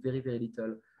giving very, very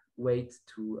little weight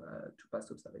to past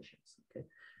observations. Okay,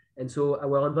 and so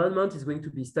our environment is going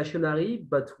to be stationary,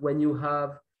 but when you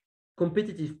have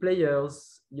competitive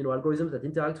players, algorithms that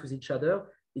interact with each other,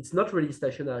 it's not really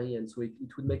stationary, and so it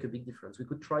would make a big difference. We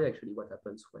could try actually what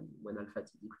happens when alpha t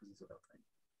decreases over time.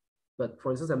 But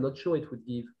for instance, I'm not sure it would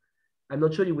give I'm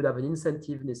not sure you would have an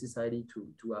incentive necessarily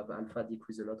to have alpha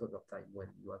decrease a lot over time when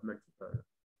you have multiple.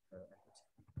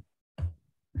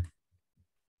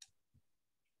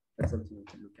 That's something we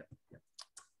can look at. Yeah.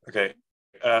 Okay.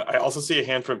 I also see a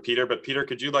hand from Peter, but Peter,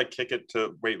 could you like kick it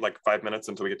to wait like 5 minutes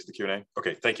until we get to the Q&A?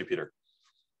 Okay, thank you, Peter.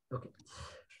 Okay.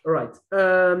 All right.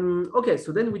 Okay,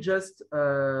 so then we just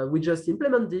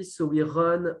implement this. So we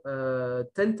run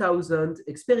 10,000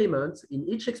 experiments. In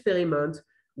each experiment,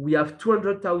 we have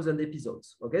 200,000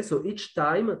 episodes. Okay, so each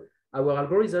time our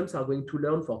algorithms are going to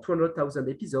learn for 200,000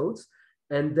 episodes.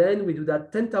 And then we do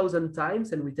that 10,000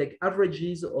 times and we take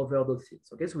averages over those things.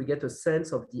 Okay, so we get a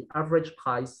sense of the average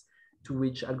price to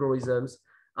which algorithms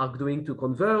are going to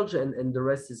converge, and the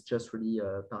rest is just really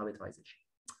parameterization.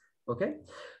 Okay,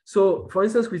 so for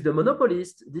instance, with the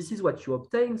monopolist, this is what you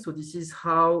obtain. So this is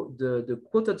how the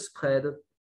quoted spread.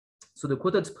 So the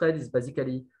quoted spread is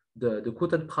basically the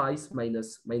quoted price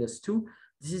minus 2.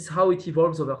 This is how it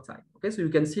evolves over time. Okay, so you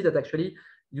can see that actually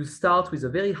you start with a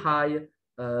very high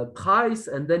price,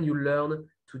 and then you learn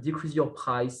to decrease your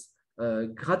price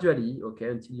gradually, okay,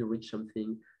 until you reach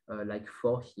something like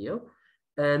 4 here.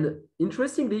 And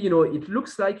interestingly, you know, it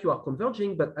looks like you are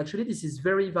converging, but actually this is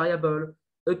very variable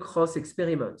across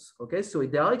experiments. Okay, so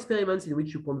there are experiments in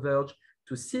which you converge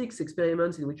to 6,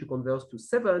 experiments in which you converge to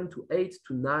 7, to 8,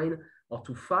 to 9, or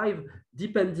to 5,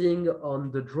 depending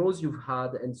on the draws you've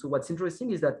had. And so what's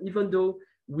interesting is that even though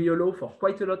we allow for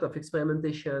quite a lot of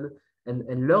experimentation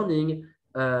and learning,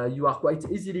 you are quite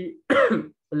easily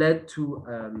led to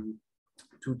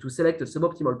select a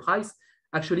suboptimal price.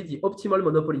 Actually, the optimal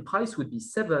monopoly price would be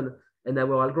 7, and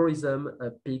our algorithm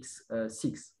picks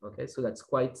 6. Okay, so that's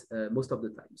quite most of the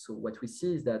time. So what we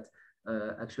see is that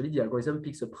actually the algorithm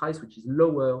picks a price which is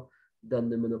lower than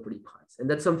the monopoly price, and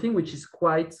that's something which is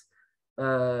quite.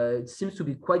 It seems to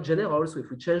be quite general. So if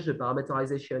we change the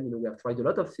parameterization, you know, we have tried a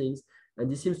lot of things,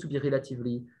 and this seems to be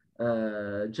relatively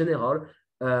general.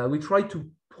 We try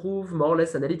to prove more or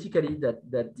less analytically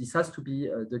that this has to be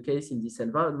the case in this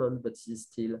environment, but this is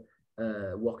still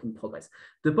work in progress.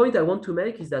 The point I want to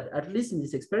make is that at least in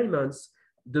these experiments,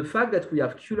 the fact that we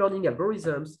have Q-learning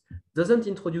algorithms doesn't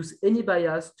introduce any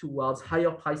bias towards higher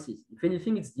prices. If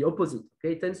anything, it's the opposite.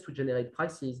 Okay, it tends to generate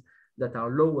prices that are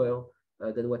lower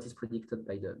than what is predicted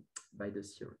by the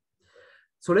theory.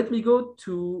 So let me go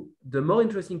to the more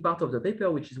interesting part of the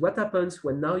paper, which is what happens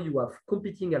when now you have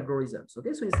competing algorithms.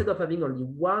 Okay, so instead of having only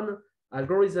one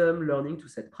algorithm learning to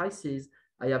set prices,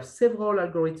 I have several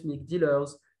algorithmic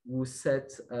dealers who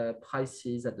set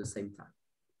prices at the same time.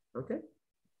 Okay,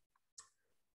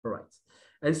 all right.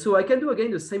 And so I can do again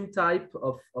the same type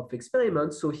of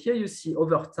experiment. So here you see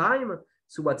over time.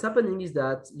 So what's happening is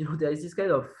that, you know, there is this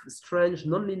kind of strange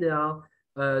nonlinear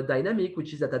dynamic,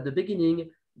 which is that at the beginning,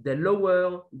 they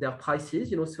lower their prices,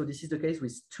 you know, so this is the case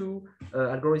with 2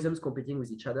 algorithms competing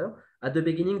with each other. At the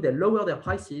beginning, they lower their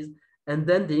prices, and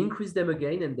then they increase them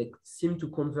again, and they seem to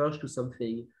converge to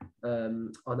something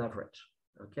on average,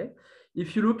 okay?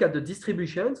 If you look at the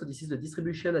distribution, so this is the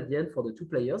distribution at the end for the 2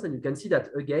 players, and you can see that,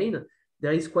 again,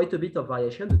 there is quite a bit of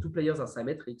variation. The 2 players are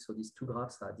symmetric, so these 2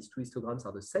 histograms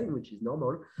are the same, which is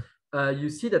normal. You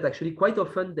see that actually quite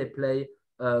often they play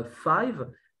 5,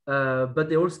 but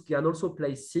they also can also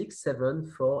play 6, 7,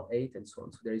 4, 8, and so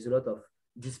on. So there is a lot of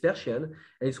dispersion.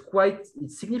 And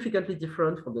it's significantly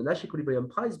different from the Nash equilibrium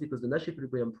price, because the Nash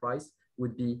equilibrium price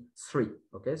would be 3.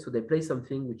 Okay, so they play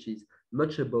something which is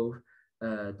much above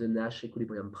the Nash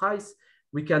equilibrium price.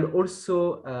 We can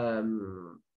also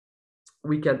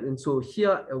and so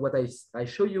here what I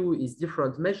show you is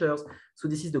different measures. So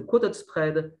this is the quoted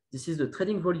spread, this is the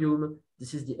trading volume,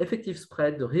 this is the effective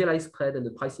spread, the realized spread, and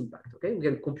the price impact. Okay, we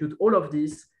can compute all of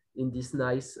this in this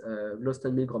nice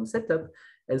Milgram setup.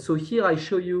 And so here I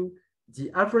show you the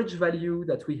average value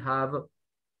that we have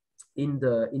in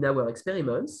our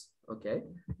experiments. Okay,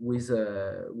 with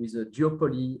a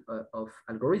duopoly of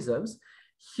algorithms.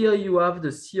 Here you have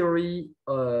the theory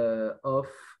of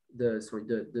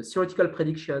the theoretical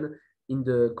prediction in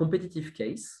the competitive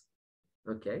case.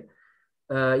 Okay,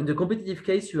 in the competitive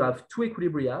case, you have 2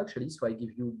 equilibria actually, so I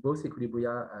give you both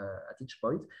equilibria at each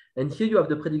point. And here you have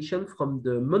the prediction from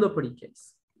the monopoly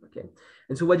case. Okay,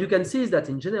 and so what you can see is that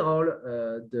in general,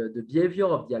 the behavior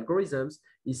of the algorithms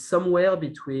is somewhere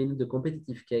between the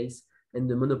competitive case and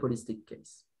the monopolistic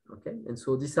case. Okay, and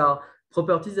so these are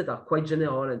properties that are quite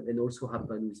general and also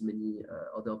happen with many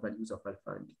other values of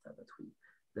alpha and beta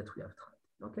that we have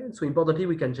tried. Okay, and so importantly,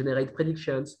 we can generate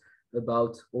predictions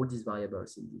about all these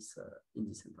variables in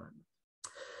this environment.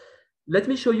 Let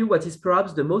me show you what is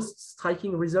perhaps the most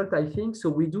striking result, I think. So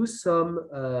we do some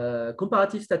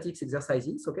comparative statics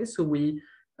exercises. Okay, so we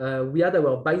we had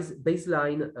our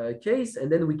baseline case,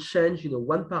 and then we change,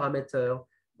 one parameter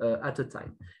at a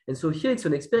time. And so here it's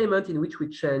an experiment in which we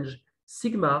change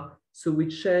sigma. So we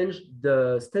change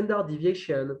the standard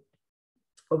deviation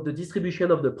of the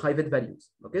distribution of the private values.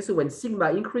 Okay, so when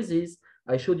sigma increases,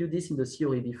 I showed you this in the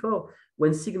theory before,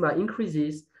 when sigma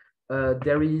increases,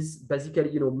 there is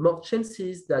basically, more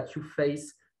chances that you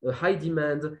face a high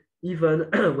demand even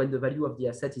when the value of the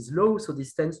asset is low. So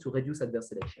this tends to reduce adverse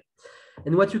selection.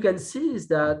 And what you can see is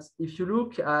that if you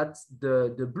look at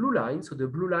the blue line, so the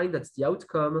blue line, that's the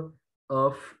outcome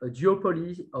of a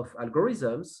duopoly of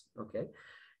algorithms, okay,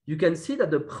 you can see that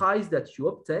the price that you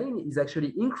obtain is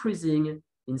actually increasing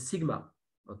in sigma,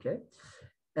 okay?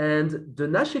 And the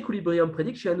Nash equilibrium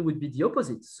prediction would be the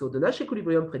opposite. So the Nash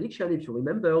equilibrium prediction, if you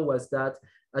remember, was that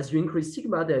as you increase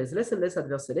sigma, there is less and less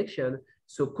adverse selection.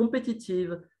 So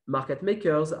competitive market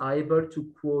makers are able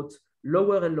to quote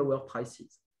lower and lower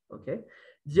prices, okay?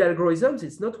 The algorithms,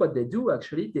 it's not what they do,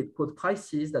 actually. They quote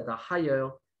prices that are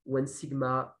higher when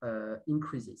sigma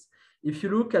increases. If you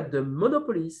look at the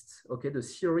monopolist, okay, the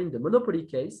theory in the monopoly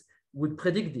case would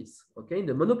predict this, okay? In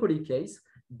the monopoly case,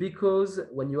 because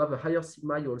when you have a higher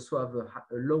sigma, you also have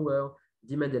a lower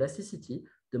demand elasticity,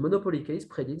 the monopoly case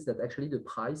predicts that actually the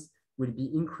price will be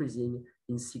increasing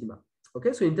in sigma.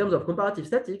 Okay, so in terms of comparative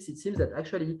statistics, it seems that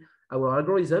actually our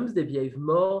algorithms, they behave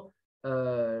more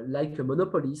like a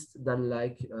monopolist than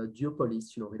like a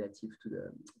duopolist, relative to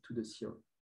the theory.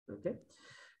 Okay,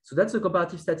 so that's the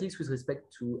comparative statistics with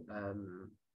respect to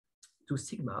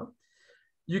sigma.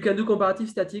 You can do comparative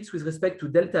statistics with respect to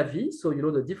delta V. So,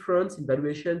 the difference in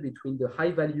valuation between the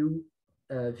high value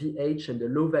VH and the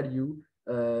low value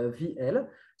VL.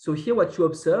 So here what you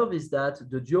observe is that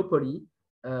the duopoly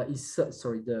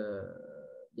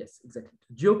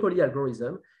duopoly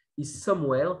algorithm is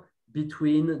somewhere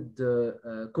between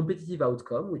the competitive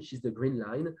outcome, which is the green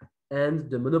line, and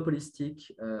the monopolistic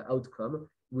outcome,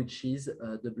 which is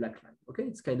the black line. Okay,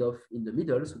 it's kind of in the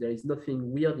middle, so there is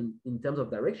nothing weird in terms of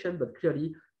direction, but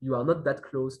clearly you are not that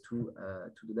close to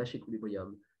the Nash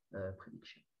equilibrium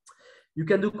prediction. You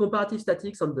can do comparative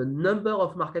statistics on the number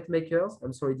of market makers.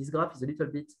 I'm sorry, this graph is a little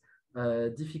bit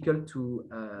difficult to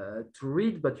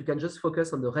read, but you can just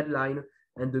focus on the red line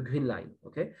and the green line.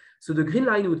 Okay, so the green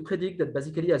line would predict that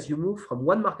basically as you move from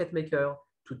one market maker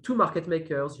to two market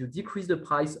makers, you decrease the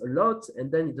price a lot,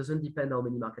 and then it doesn't depend how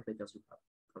many market makers you have.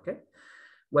 Okay,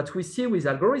 what we see with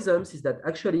algorithms is that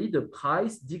actually the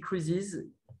price decreases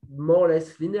more or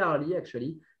less linearly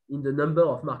actually in the number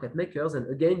of market makers, and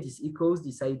again this echoes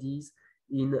these ideas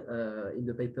in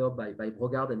the paper by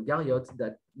Brogard and Garriott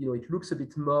that it looks a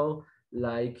bit more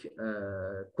like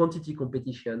quantity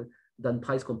competition than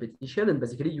price competition, and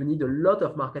basically you need a lot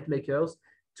of market makers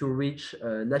to reach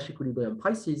Nash equilibrium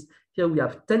prices. Here we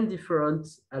have 10 different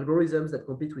algorithms that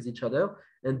compete with each other,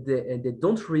 and they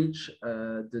don't reach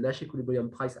the Nash equilibrium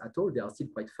price at all. They are still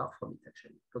quite far from it,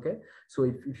 actually. Okay, so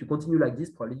if you continue like this,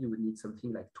 probably you would need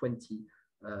something like 20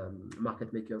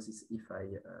 market makers if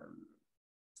I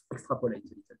extrapolate a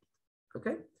little bit.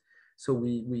 Okay, so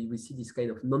we see this kind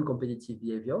of non-competitive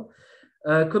behavior.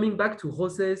 Coming back to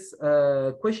José's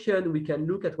question, we can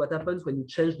look at what happens when you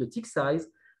change the tick size.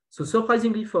 So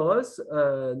surprisingly for us,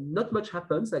 not much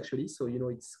happens actually. So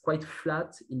it's quite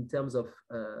flat in terms of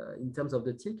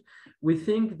the tick. We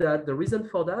think that the reason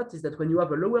for that is that when you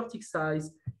have a lower tick size,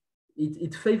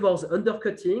 it favors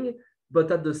undercutting,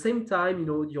 but at the same time,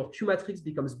 your Q matrix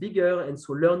becomes bigger, and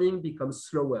so learning becomes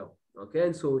slower. Okay,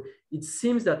 and so it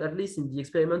seems that at least in the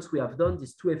experiments we have done,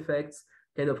 these two effects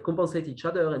kind of compensate each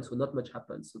other, and so not much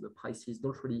happens. So the prices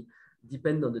don't really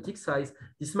depend on the tick size.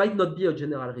 This might not be a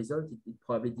general result. It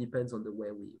probably depends on the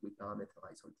way we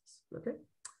parameterize on this. Okay.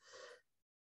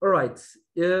 All right.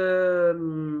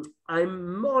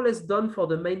 I'm more or less done for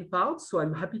the main part, so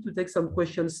I'm happy to take some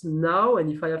questions now.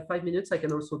 And if I have 5 minutes, I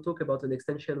can also talk about an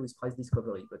extension with price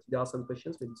discovery. But if there are some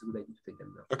questions, maybe it's a good idea to take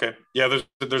them now. Okay. Yeah,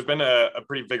 there's been a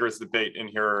pretty vigorous debate in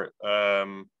here.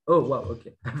 Oh wow.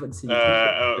 Okay. I haven't seen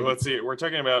it. Let's see. We're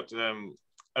talking about.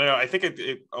 I don't know. I think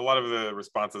a lot of the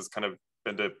responses kind of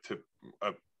been to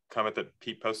a comment that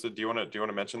Pete posted. Do you want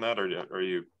to mention that, or are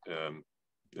you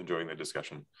enjoying the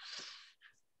discussion?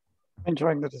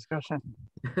 Enjoying the discussion.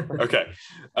 Okay.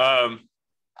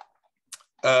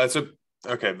 So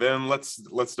okay, then let's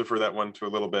defer that one to a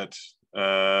little bit.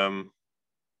 Yeah,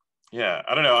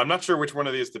 I don't know. I'm not sure which one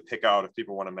of these to pick out if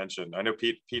people want to mention. I know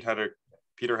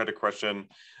Peter had a question.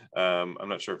 I'm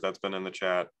not sure if that's been in the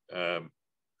chat.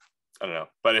 I don't know.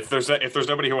 But if there's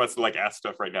nobody who wants to like ask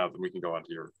stuff right now, then we can go on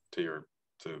to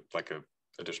like a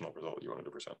additional result you wanted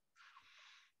to present.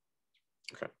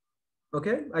 Okay.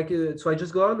 Okay, so I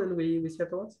just go on and we see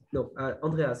afterwards? No,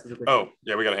 Andreas has a question. Oh,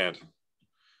 yeah, we got a hand.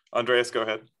 Andreas, go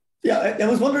ahead. Yeah, I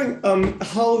was wondering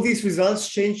how these results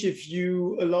change if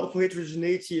you allow for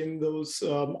heterogeneity in those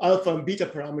alpha and beta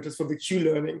parameters for the Q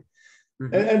learning.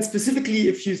 Mm-hmm. And specifically,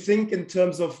 if you think in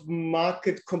terms of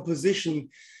market composition,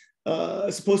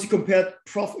 suppose you compared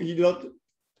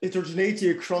heterogeneity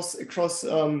across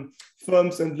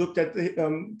firms and looked at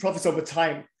profits over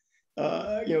time.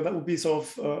 That would be sort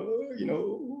of,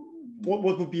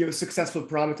 what would be a successful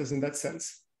parameters in that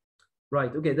sense?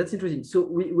 Right, okay, that's interesting. So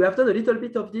we have done a little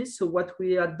bit of this. So what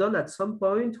we had done at some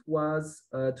point was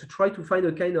to try to find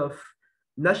a kind of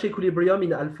Nash equilibrium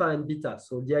in alpha and beta.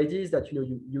 So the idea is that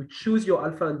you choose your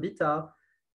alpha and beta,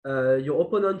 your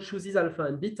opponent chooses alpha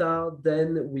and beta,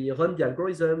 then we run the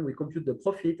algorithm, we compute the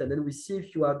profit, and then we see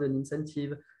if you have an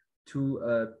incentive to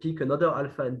pick another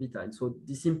alpha and beta. And so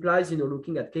this implies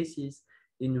looking at cases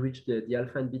in which the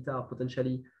alpha and beta are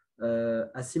potentially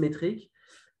asymmetric.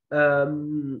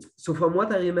 So from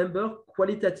what I remember,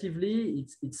 qualitatively,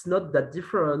 it's not that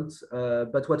different.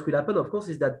 But what will happen, of course,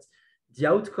 is that the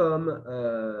outcome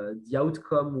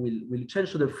will change.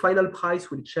 So the final price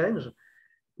will change.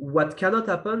 What cannot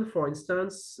happen, for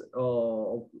instance,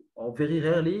 or very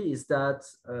rarely, is that,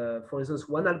 for instance,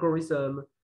 one algorithm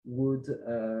would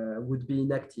be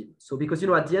inactive. So because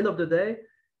at the end of the day,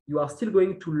 you are still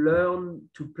going to learn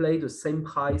to play the same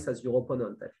price as your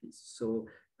opponent, at least. So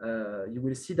you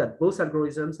will see that both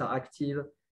algorithms are active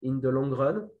in the long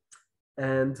run,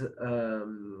 and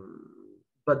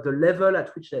but the level at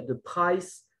which the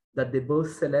price that they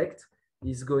both select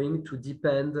is going to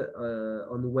depend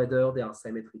on whether they are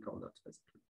symmetric or not,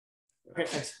 basically. Okay,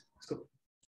 thanks.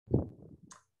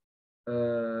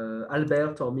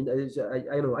 Albert or I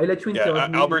don't know. I let you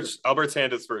interrupt. Albert's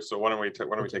hand is first, so why don't we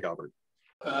take Albert?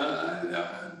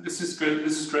 This is great.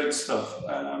 This is great stuff.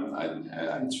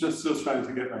 I'm just still trying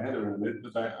to get my head around it,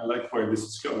 but I like where this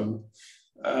is going.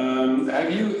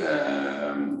 Have you?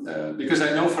 Because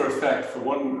I know for a fact, for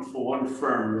one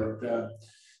firm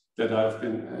that I've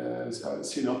been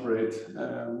seen operate,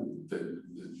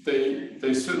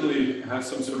 they certainly have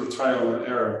some sort of trial and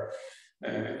error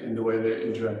in the way they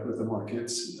interact with the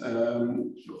markets.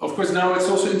 Of course, now it's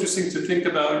also interesting to think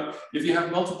about if you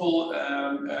have multiple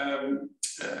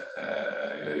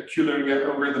Q-learning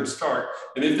algorithms start,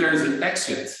 and if there is an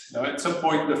exit, at some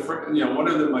point, one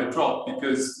of them might drop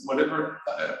because whatever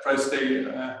price they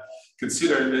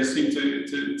consider, they seem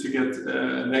to get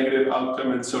a negative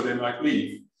outcome, and so they might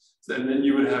leave. And then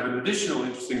you would have an additional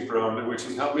interesting parameter, which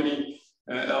is how many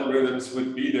algorithms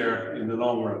would be there in the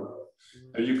long run.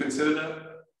 Have you considered that?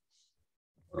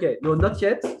 Okay, no, not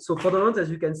yet. So for the moment, as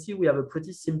you can see, we have a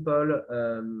pretty simple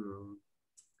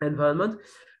environment.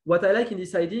 What I like in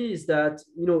this idea is that,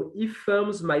 if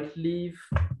firms might leave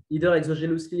either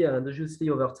exogenously or endogenously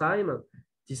over time,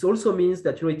 this also means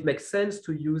that, it makes sense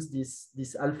to use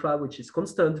this alpha, which is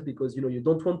constant, because, you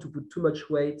don't want to put too much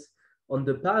weight on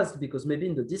the past, because maybe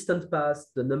in the distant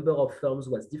past, the number of firms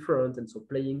was different. And so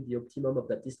playing the optimum of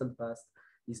that distant past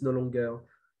is no longer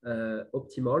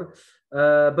optimal.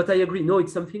 But I agree. No,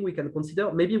 it's something we can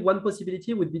consider. Maybe one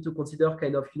possibility would be to consider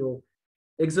kind of,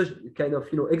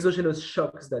 exogenous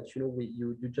shocks that,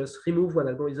 you just remove one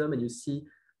algorithm and you see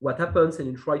what happens, and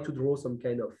you try to draw some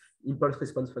kind of impulse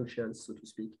response functions, so to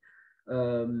speak.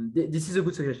 This is a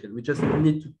good suggestion. We just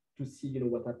need to see,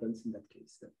 what happens in that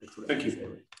case. That's what Thank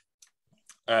you.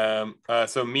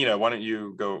 So Mina, why don't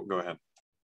you go ahead?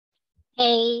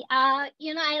 Hey, I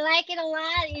like it a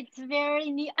lot. It's very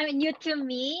new. New to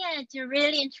me. It's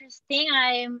really interesting.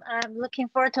 I'm looking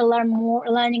forward to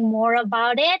learning more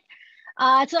about it.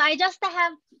 So I just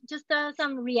have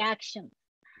some reactions.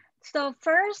 So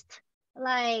first,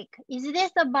 is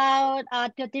this about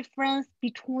the difference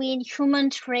between human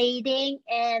trading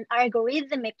and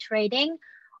algorithmic trading,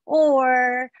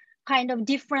 or kind of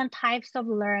different types of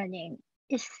learning?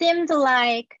 It seems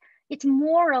like it's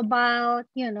more about,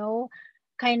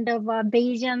 kind of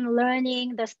Bayesian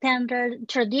learning, the standard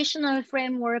traditional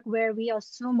framework where we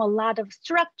assume a lot of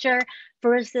structure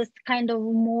versus kind of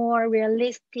more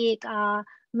realistic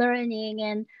learning.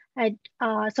 And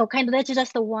so kind of that's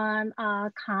just the one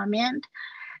comment.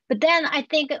 But then I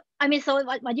think, so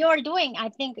what you're doing, I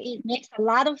think it makes a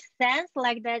lot of sense,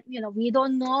 like that, we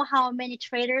don't know how many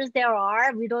traders there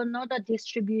are. We don't know the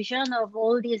distribution of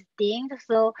all these things.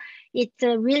 So it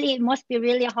must be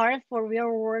really hard for real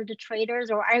world traders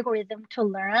or algorithm to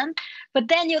learn. But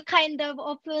then you kind of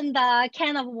open the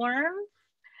can of worms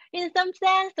in some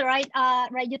sense, right?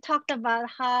 Right. You talked about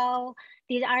how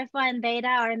these alpha and beta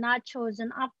are not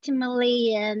chosen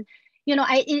optimally, and you know,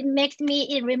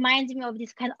 it reminds me of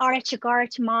this kind of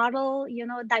arch model, you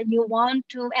know, that you want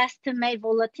to estimate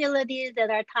volatilities that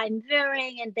are time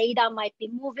varying and data might be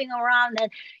moving around,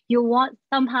 and you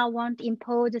somehow want to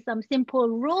impose some simple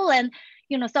rule. And,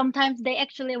 you know, sometimes they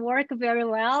actually work very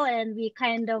well, and we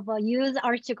kind of use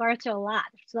arch a lot.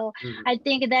 So I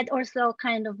think that also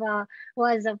kind of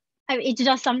it's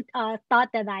just some thought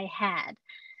that I had.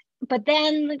 But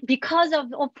then because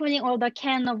of opening all the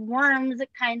can of worms,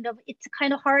 it's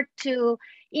kind of hard to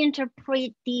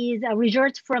interpret these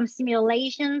results from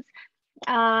simulations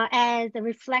as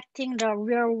reflecting the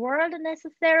real world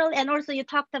necessarily. And also you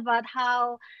talked about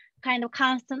how kind of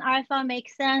constant alpha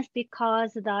makes sense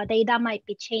because the data might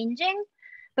be changing.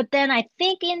 But then I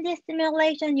think in this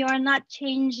simulation, you're not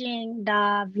changing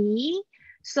the V.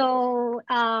 So,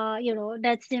 you know,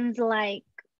 that seems like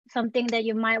something that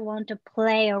you might want to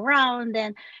play around,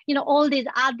 and, you know, all these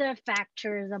other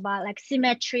factors about like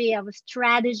symmetry of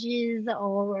strategies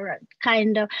or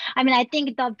kind of, I mean, I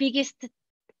think the biggest,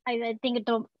 I think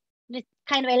the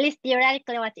kind of, at least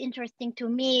theoretically, what's interesting to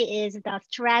me is the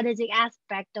strategic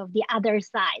aspect of the other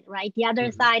side, right? The other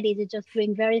side is just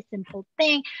doing very simple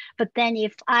thing. But then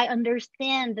if I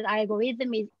understand that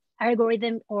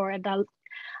algorithm or the,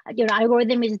 you know,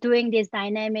 algorithm is doing this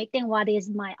dynamic thing, what is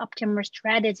my optimal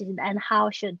strategy and how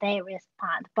should they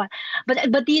respond? But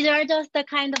these are just the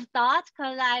kind of thoughts,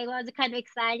 because I was kind of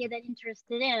excited and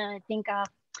interested in it. I think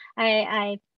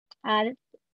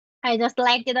I just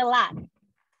liked it a lot.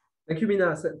 Thank you,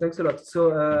 Mina. Thanks a lot.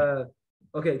 So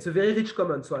okay, it's a very rich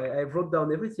comment. So I wrote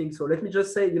down everything. So let me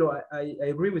just say, you know, I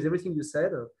agree with everything you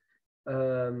said.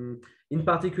 In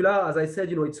particular, as I said,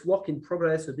 you know, it's work in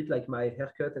progress, a bit like my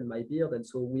haircut and my beard. And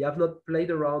so we have not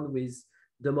played around with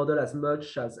the model as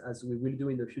much as we will do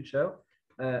in the future.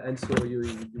 And so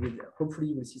hopefully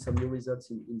you will see some new results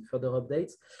in further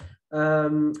updates.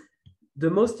 The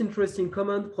most interesting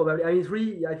comment probably, I mean,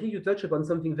 really, I think you touched upon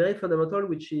something very fundamental,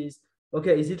 which is,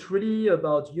 okay, is it really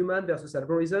about human versus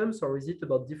algorithms, or is it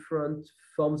about different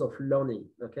forms of learning?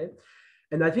 Okay.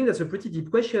 And I think that's a pretty deep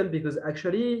question, because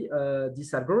actually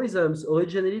these algorithms,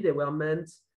 originally they were meant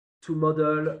to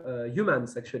model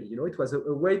humans, actually. You know, it was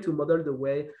a way to model the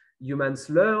way humans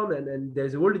learn. And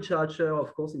there's a whole literature,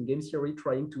 of course, in game theory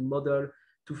trying to model,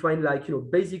 to find like, you know,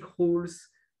 basic rules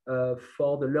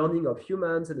for the learning of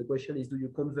humans. And the question is, do you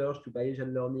converge to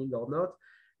Bayesian learning or not?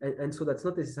 And so that's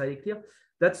not necessarily clear.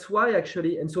 That's why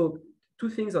actually, and so two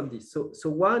things on this. So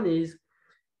one is,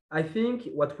 I think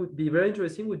what would be very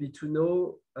interesting would be to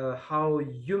know how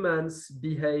humans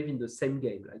behave in the same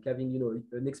game, like having, you know,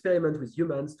 an experiment with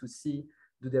humans to see,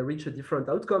 do they reach a different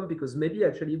outcome? Because maybe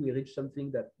actually we reach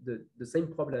something that the same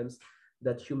problems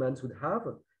that humans would have.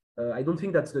 I don't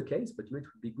think that's the case, but, you know, it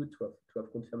would be good to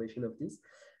have confirmation of this.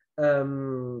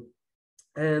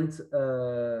 And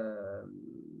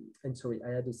sorry, I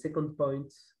had a second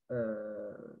point.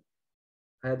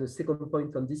 I had a second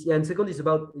point on this. Yeah, and second is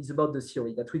about the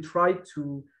theory that we try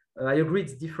to. I agree,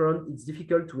 it's different. It's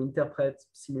difficult to interpret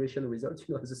simulation results.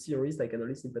 You know, as a theorist, I can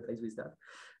only sympathize with that.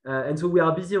 And so we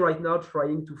are busy right now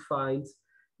trying to find,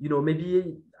 you know,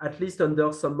 maybe at least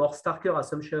under some more starker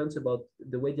assumptions about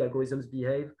the way the algorithms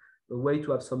behave, a way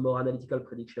to have some more analytical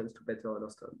predictions to better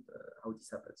understand how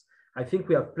this happens. I think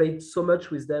we have played so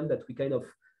much with them that we kind of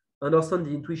understand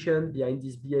the intuition behind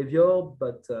this behavior,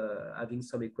 but having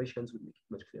some equations would make it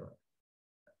much clearer.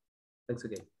 Thanks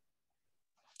again.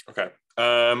 Okay.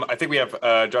 I think we have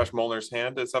Josh Molner's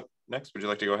hand is up next. Would you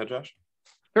like to go ahead, Josh?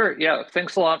 Sure. Yeah.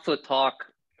 Thanks a lot for the talk.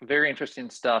 Very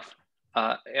interesting stuff.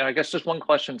 And I guess just one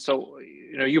question. So,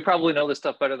 you know, you probably know this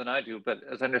stuff better than I do, but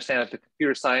as I understand it, the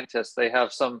computer scientists, they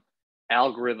have some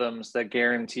algorithms that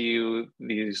guarantee you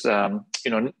these, you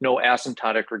know, no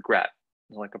asymptotic regret,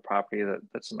 like a property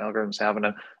that some algorithms have. And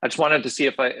I just wanted to see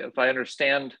if I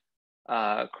understand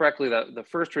correctly that the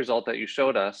first result that you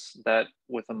showed us, that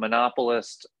with a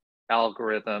monopolist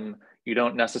algorithm, you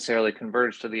don't necessarily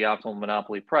converge to the optimal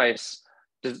monopoly price.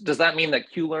 Does that mean that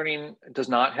Q-learning does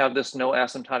not have this no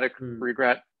asymptotic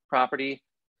regret property?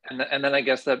 And then I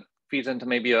guess that feeds into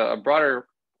maybe a broader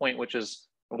point, which is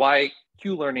why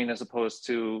Q-learning as opposed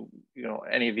to, you know,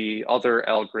 any of the other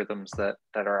algorithms that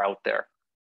are out there?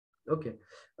 Okay,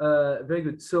 very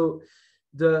good. So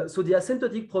the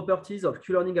asymptotic properties of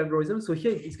Q-learning algorithms. So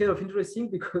here it's kind of interesting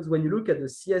because when you look at the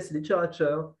CS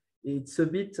literature, it's a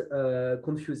bit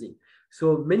confusing.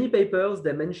 So many papers,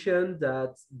 they mention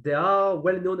that there are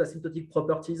well-known asymptotic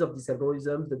properties of these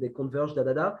algorithms, that they converge,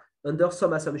 under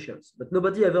some assumptions, but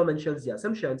nobody ever mentions the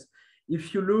assumptions.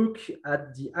 If you look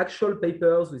at the actual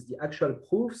papers with the actual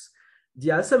proofs,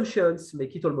 the assumptions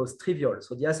make it almost trivial.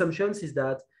 So the assumptions is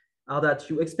that are that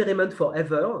you experiment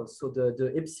forever, so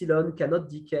the epsilon cannot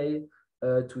decay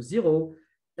to 0,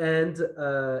 and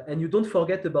you don't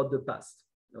forget about the past.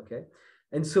 Okay,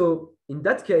 and so in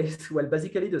that case, well,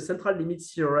 basically the central limit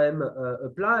theorem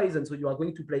applies, and so you are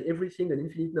going to play everything an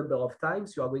infinite number of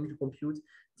times. You are going to compute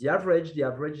the average. The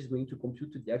average is going to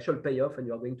compute to the actual payoff, and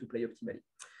you are going to play optimally.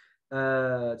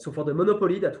 So for the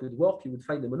monopoly, that would work. You would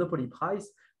find the monopoly price.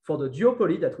 For the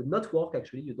duopoly, that would not work.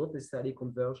 Actually, you don't necessarily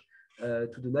converge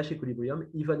to the Nash equilibrium,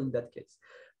 even in that case.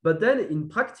 But then in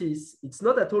practice, it's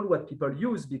not at all what people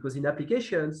use, because in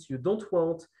applications, you don't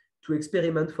want to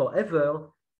experiment forever,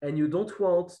 and you don't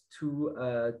want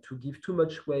to give too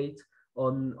much weight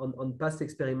on past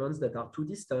experiments that are too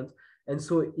distant. And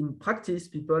so in practice,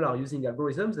 people are using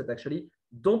algorithms that actually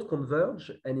don't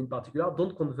converge, and in particular,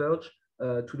 don't converge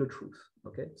to the truth.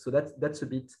 Okay, so that's a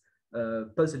bit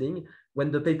puzzling. When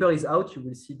the paper is out, you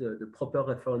will see the proper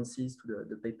references to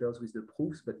the papers with the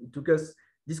proofs, but it took us,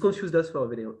 this confused us for a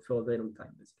very long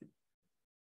time, basically.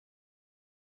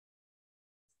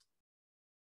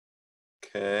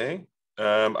 Okay.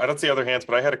 I don't see other hands,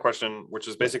 but I had a question, which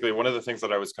is basically one of the things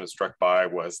that I was kind of struck by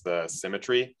was the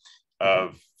symmetry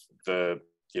of the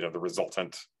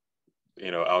resultant,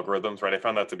 algorithms, right? I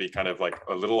found that to be kind of like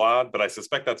a little odd, but I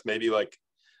suspect that's maybe like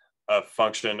a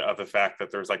function of the fact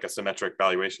that there's like a symmetric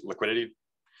valuation liquidity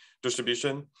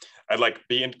distribution. I'd like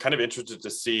be kind of interested to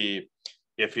see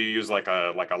if you use like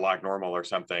a log normal or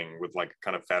something with like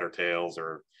kind of fatter tails,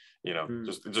 or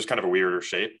just kind of a weirder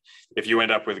shape. If you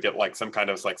end up with get like some kind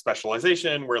of like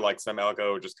specialization where like some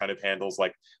algo just kind of handles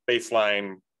like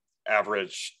baseline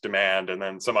average demand, and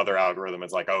then some other algorithm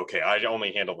is like, okay, I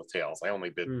only handle the tails. I only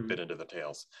bid into the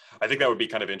tails. I think that would be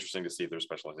kind of interesting to see their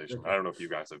specialization. Okay. I don't know if you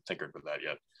guys have tinkered with that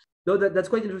yet. No, that's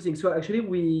quite interesting. So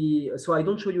actually so I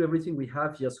don't show you everything we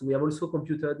have here. So we have also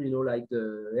computed, like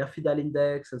the Herfindahl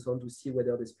index and so on to see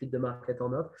whether they split the market or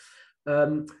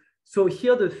not. So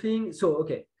here the thing,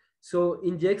 so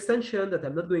in the extension that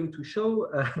I'm not going to show,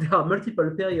 there are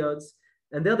multiple periods,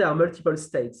 and there are multiple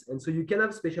states. And so you can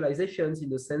have specializations in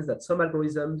the sense that some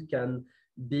algorithms can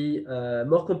be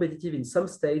more competitive in some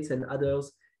states and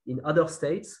others in other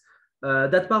states.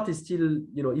 That part is still,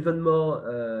 even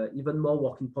more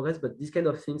work in progress, but these kind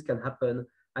of things can happen,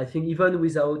 I think, even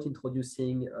without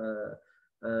introducing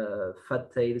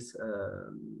fat tails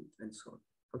and so on.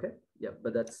 Okay, yeah,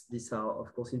 but these are,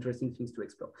 of course, interesting things to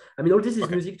explore. I mean, all this is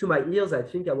music to my ears. I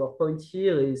think our point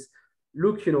here is,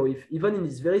 look, if even in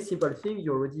this very simple thing,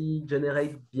 you already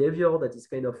generate behavior that is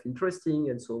kind of interesting.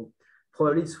 And so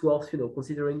probably it's worth,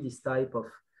 considering this type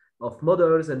of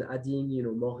models and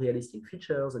adding, more realistic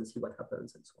features and see what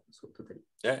happens and so on. So totally.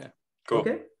 Yeah, cool.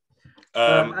 Okay.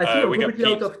 I think I'm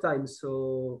completely out of time.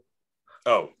 So.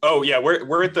 Oh yeah,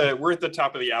 we're at the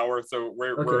top of the hour, so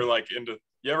we're like into.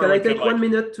 Yeah. Can I take 1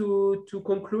 minute to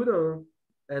conclude,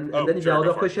 and then if there are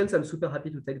other questions, I'm super happy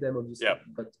to take them, obviously. Yeah.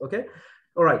 But okay.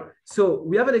 All right. So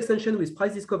we have an extension with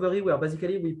price discovery where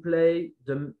basically we play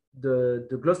the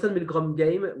Gloston-Milgram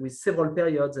game with several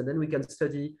periods, and then we can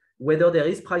study whether there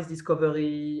is price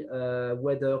discovery,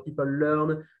 whether people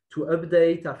learn to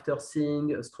update after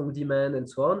seeing a strong demand and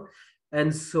so on.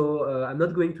 And so I'm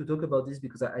not going to talk about this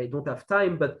because I don't have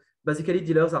time, but basically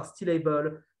dealers are still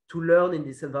able to learn in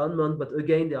this environment. But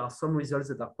again, there are some results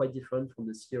that are quite different from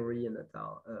the theory and that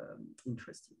are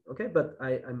interesting. Okay, but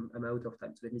I'm out of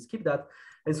time, so let me skip that.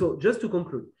 And so just to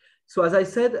conclude, so as I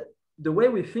said, the way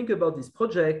we think about this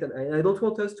project, and I don't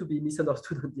want us to be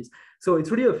misunderstood on this. So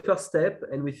it's really a first step,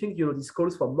 and we think this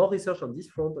calls for more research on this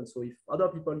front. And so if other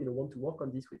people want to work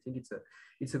on this, we think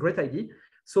it's a great idea.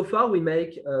 So far, we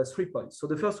make 3 points. So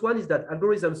the first one is that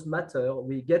algorithms matter.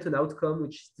 We get an outcome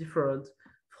which is different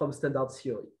from standard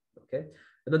theory. Okay.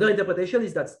 Another interpretation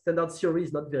is that standard theory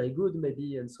is not very good,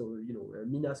 maybe, and so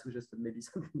Mina suggested maybe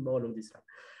something more along this line.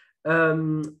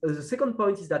 The second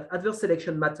point is that adverse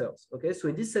selection matters. Okay, so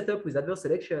in this setup with adverse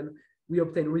selection, we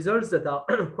obtain results that are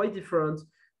quite different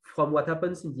from what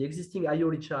happens in the existing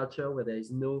IO literature where there is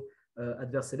no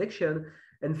adverse selection.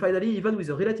 And finally, even with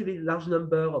a relatively large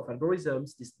number of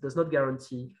algorithms, this does not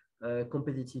guarantee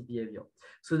competitive behavior.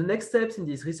 So the next steps in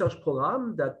this research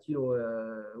program that we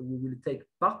will take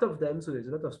part of them, so there's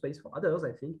a lot of space for others,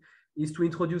 I think, is to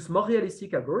introduce more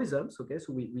realistic algorithms. Okay,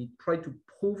 so we try to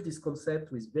prove this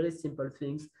concept with very simple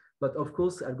things, but of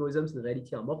course algorithms in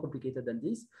reality are more complicated than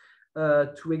this.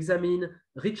 To examine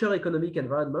richer economic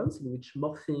environments in which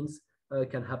more things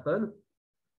can happen,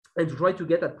 and to try to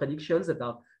get at predictions that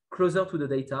are closer to the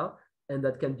data and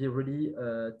that can be really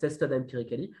tested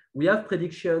empirically. We have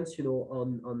predictions,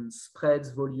 on spreads,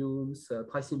 volumes,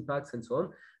 price impacts, and so on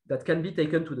that can be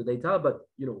taken to the data, but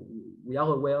we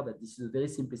are aware that this is a very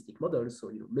simplistic model, so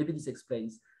maybe this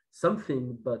explains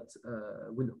something, but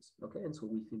who knows? Okay, and so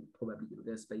we think probably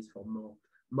there's space for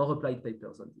more applied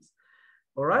papers on this.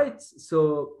 All right, so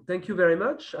thank you very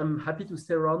much. I'm happy to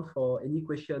stay around for any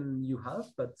question you have,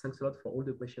 but thanks a lot for all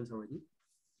the questions already.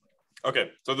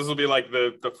 Okay, so this will be like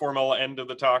the formal end of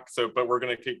the talk. So, but we're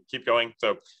going to keep going.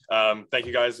 So, thank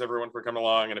you guys, everyone, for coming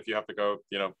along. And if you have to go,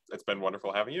 it's been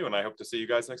wonderful having you. And I hope to see you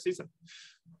guys next season.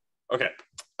 Okay,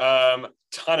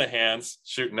 ton of hands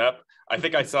shooting up. I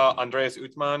think I saw Andreas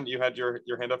Utman. You had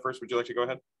your hand up first. Would you like to go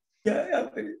ahead? Yeah,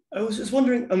 I was just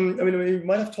wondering. I mean, we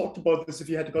might have talked about this if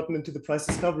you had gotten into the price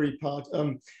discovery part.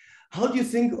 How do you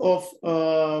think of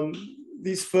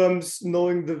these firms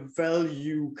knowing the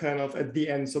value kind of at the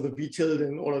end, so the V tilde,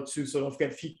 in order to sort of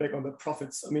get feedback on the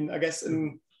profits? I mean, I guess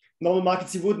in normal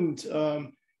markets you wouldn't.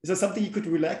 Is there something you could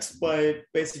relax by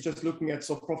basically just looking at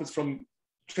sort of profits from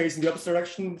trades in the opposite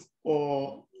direction,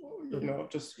 or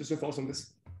just your thoughts on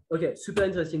this? Okay, super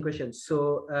interesting question.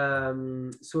 So,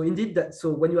 so indeed,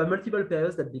 so when you have multiple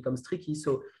periods, that becomes tricky.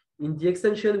 So, in the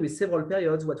extension with several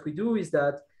periods, what we do is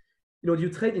that you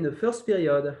trade in the first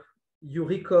period, you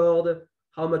record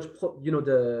how much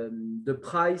the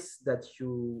price that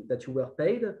you were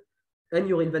paid and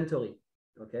your inventory.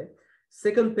 Okay.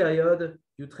 Second period,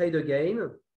 you trade again,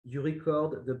 you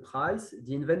record the price,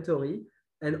 the inventory,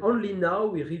 and only now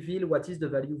we reveal what is the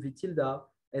value V tilde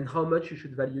and how much you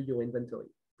should value your inventory.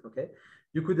 Okay.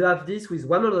 You could have this with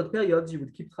 100 periods. You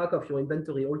would keep track of your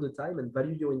inventory all the time and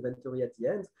value your inventory at the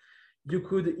end. You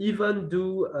could even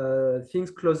do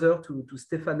things closer to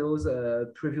Stefano's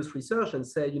previous research and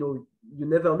say, you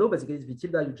never know, basically it's V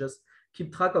tilde, you just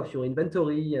keep track of your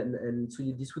inventory, and so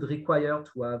this would require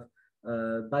to have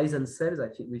buys and sells.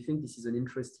 We think this is an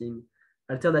interesting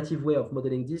alternative way of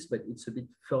modeling this, but it's a bit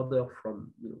further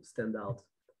from the standard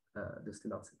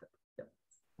setup. Yeah.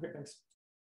 Okay, thanks.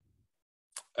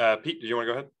 Pete, did you want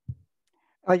to go ahead?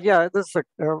 Yeah, this is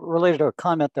related to a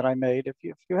comment that I made. If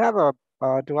you have a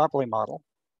duopoly model,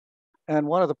 and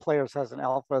one of the players has an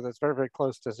alpha that's very, very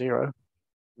close to zero,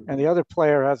 and the other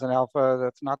player has an alpha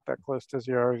that's not that close to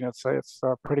zero, let's say it's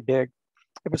pretty big,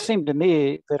 it would seem to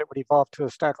me that it would evolve to a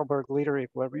Stackelberg leader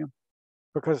equilibrium,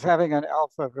 because having an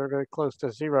alpha very, very close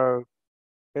to zero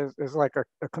is like a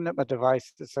commitment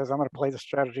device that says, I'm going to play the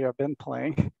strategy I've been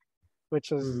playing,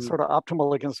 which is sort of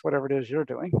optimal against whatever it is you're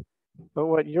doing. But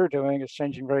what you're doing is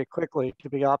changing very quickly to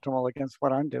be optimal against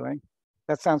what I'm doing.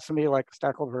 That sounds to me like a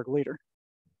Stackelberg leader.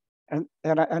 And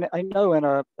I know in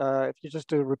if you just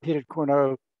do repeated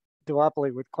Cournot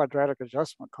duopoly with quadratic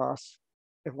adjustment costs,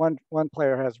 if one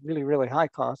player has really, really high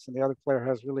costs and the other player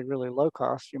has really, really low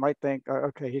costs, you might think,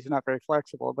 okay, he's not very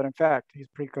flexible. But in fact, he's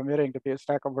pre-committing to be a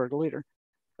Stackelberg leader,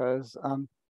 because and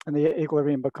the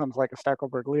equilibrium becomes like a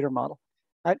Stackelberg leader model.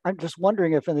 I'm just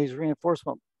wondering if in these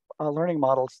reinforcement learning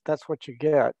models, that's what you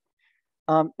get.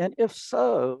 And if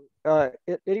so,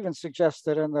 it even suggests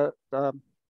that in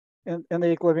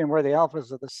the equilibrium where the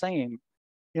alphas are the same,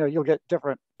 you'll get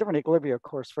different equilibria, of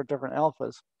course, for different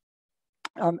alphas.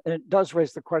 And it does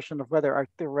raise the question of whether our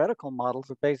theoretical models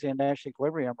of Bayesian-Nash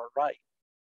equilibrium are right.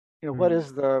 What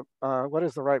is the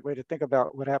right way to think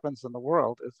about what happens in the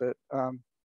world? Is it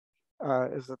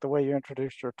the way you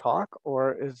introduced your talk,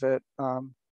 or is it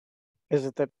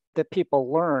that people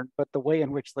learn, but the way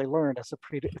in which they learn is the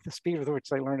speed with which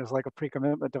they learn is like a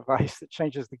pre-commitment device that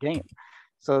changes the game.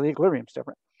 So the equilibrium's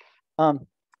different.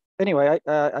 Anyway,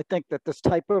 I think that this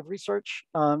type of research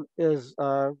is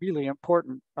really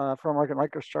important for market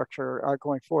microstructure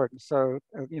going forward. And so,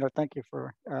 thank you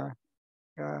for the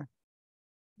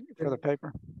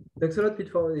paper. Thanks a lot,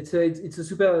 Pete. It's a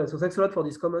super. So thanks a lot for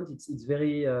this comment. It's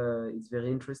very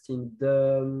interesting.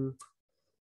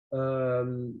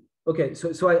 Okay,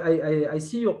 so I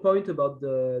see your point about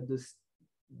the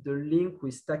link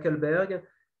with Stackelberg.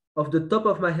 Off the top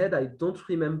of my head, I don't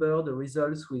remember the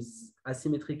results with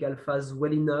asymmetric alphas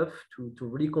well enough to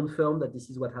really confirm that this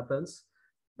is what happens.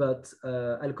 But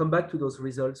I'll come back to those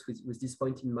results with this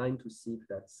point in mind to see if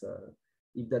that's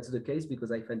the case,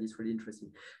 because I find this really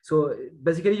interesting. So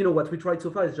basically, what we tried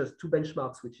so far is just two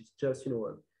benchmarks, which is just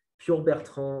pure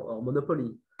Bertrand or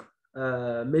monopoly.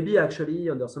 Maybe actually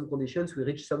under some conditions we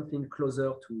reach something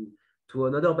closer to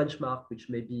another benchmark, which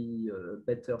may be a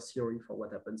better theory for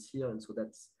what happens here, and so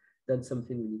that's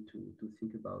something we need to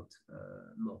think about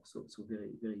more. So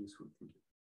very, very useful. Thank you.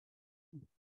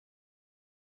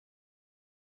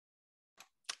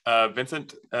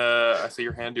 Vincent, I see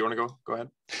your hand. Do you want to go ahead?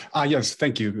 Yes,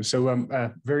 thank you. So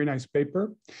very nice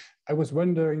paper. I was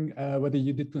wondering whether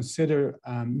you did consider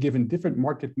giving different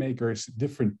market makers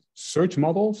different search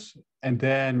models and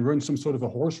then run some sort of a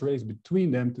horse race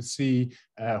between them to see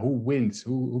who wins,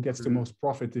 who gets the most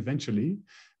profit eventually.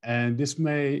 And this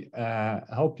may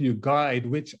help you guide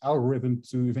which algorithm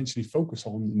to eventually focus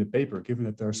on in the paper, given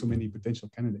that there are so many potential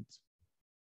candidates.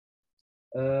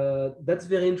 That's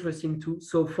very interesting too.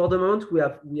 So for the moment, we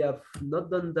have not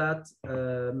done that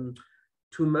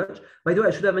too much. By the way,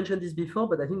 I should have mentioned this before,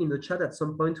 but I think in the chat at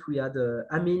some point we had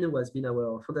Amin, who has been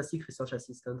our fantastic research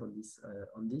assistant on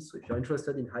this. So if you're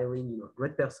interested in hiring, a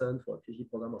great person for a PhD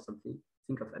program or something,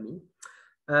 think of Amin.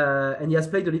 And he has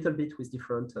played a little bit with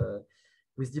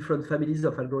different families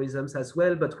of algorithms as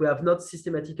well, but we have not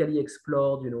systematically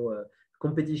explored,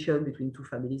 competition between two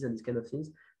families and these kind of things.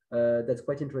 That's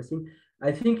quite interesting.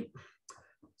 I think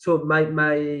so.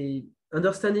 My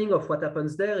understanding of what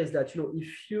happens there is that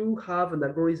if you have an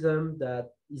algorithm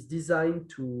that is designed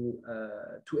to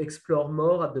explore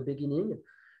more at the beginning,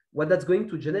 what that's going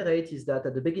to generate is that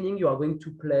at the beginning you are going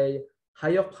to play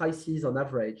higher prices on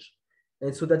average,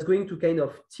 and so that's going to kind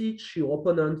of teach your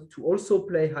opponent to also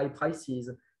play high prices,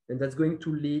 and that's going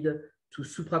to lead to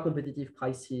supra-competitive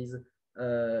prices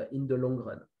in the long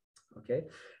run. Okay,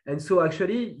 and so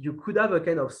actually you could have a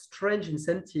kind of strange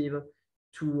incentive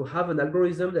to have an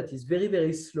algorithm that is very,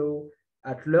 very slow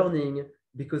at learning,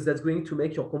 because that's going to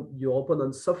make your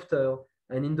opponent softer,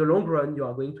 and in the long run you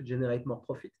are going to generate more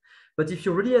profit. But if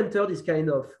you really enter this kind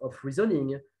of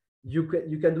reasoning, you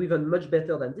can do even much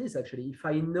better than this. Actually, if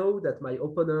I know that my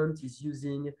opponent is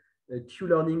using a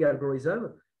Q-learning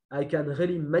algorithm, I can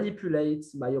really manipulate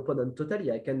my opponent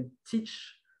totally. I can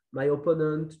teach my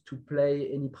opponent to play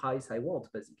any price I want,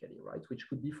 basically, right? Which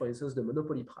could be, for instance, the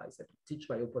monopoly price. I could teach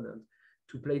my opponent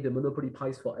to play the monopoly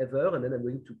price forever, and then I'm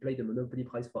going to play the monopoly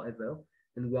price forever,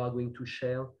 and we are going to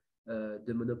share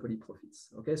the monopoly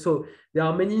profits. Okay, so there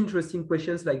are many interesting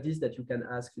questions like this that you can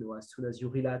ask, as soon as you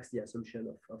relax the assumption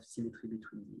of symmetry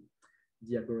between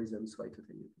the algorithms. So I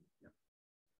totally agree.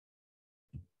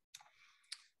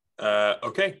 Yeah.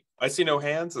 Okay, I see no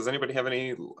hands. Does anybody have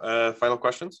any final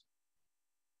questions?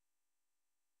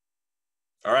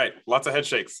 All right, lots of head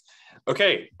shakes.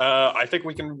 Okay, I think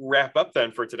we can wrap up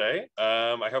then for today.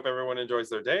 I hope everyone enjoys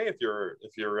their day if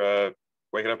you're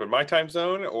waking up in my time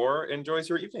zone, or enjoys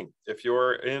your evening if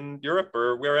you're in Europe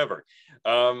or wherever.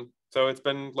 So it's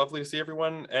been lovely to see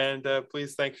everyone, and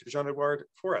please thank Jean-Edouard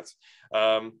for us.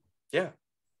 Yeah.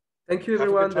 Thank you,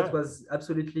 everyone. That was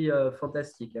absolutely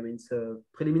fantastic. I mean, it's a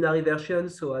preliminary version,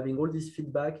 so having all this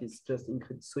feedback is just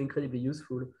so incredibly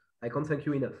useful. I can't thank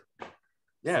you enough.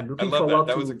 Yeah, I'm looking I love forward that.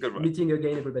 That to was a good one. meeting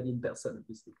again, everybody in person,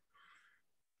 obviously.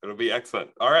 It'll be excellent.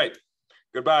 All right.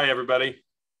 Goodbye, everybody.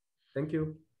 Thank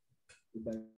you. Goodbye.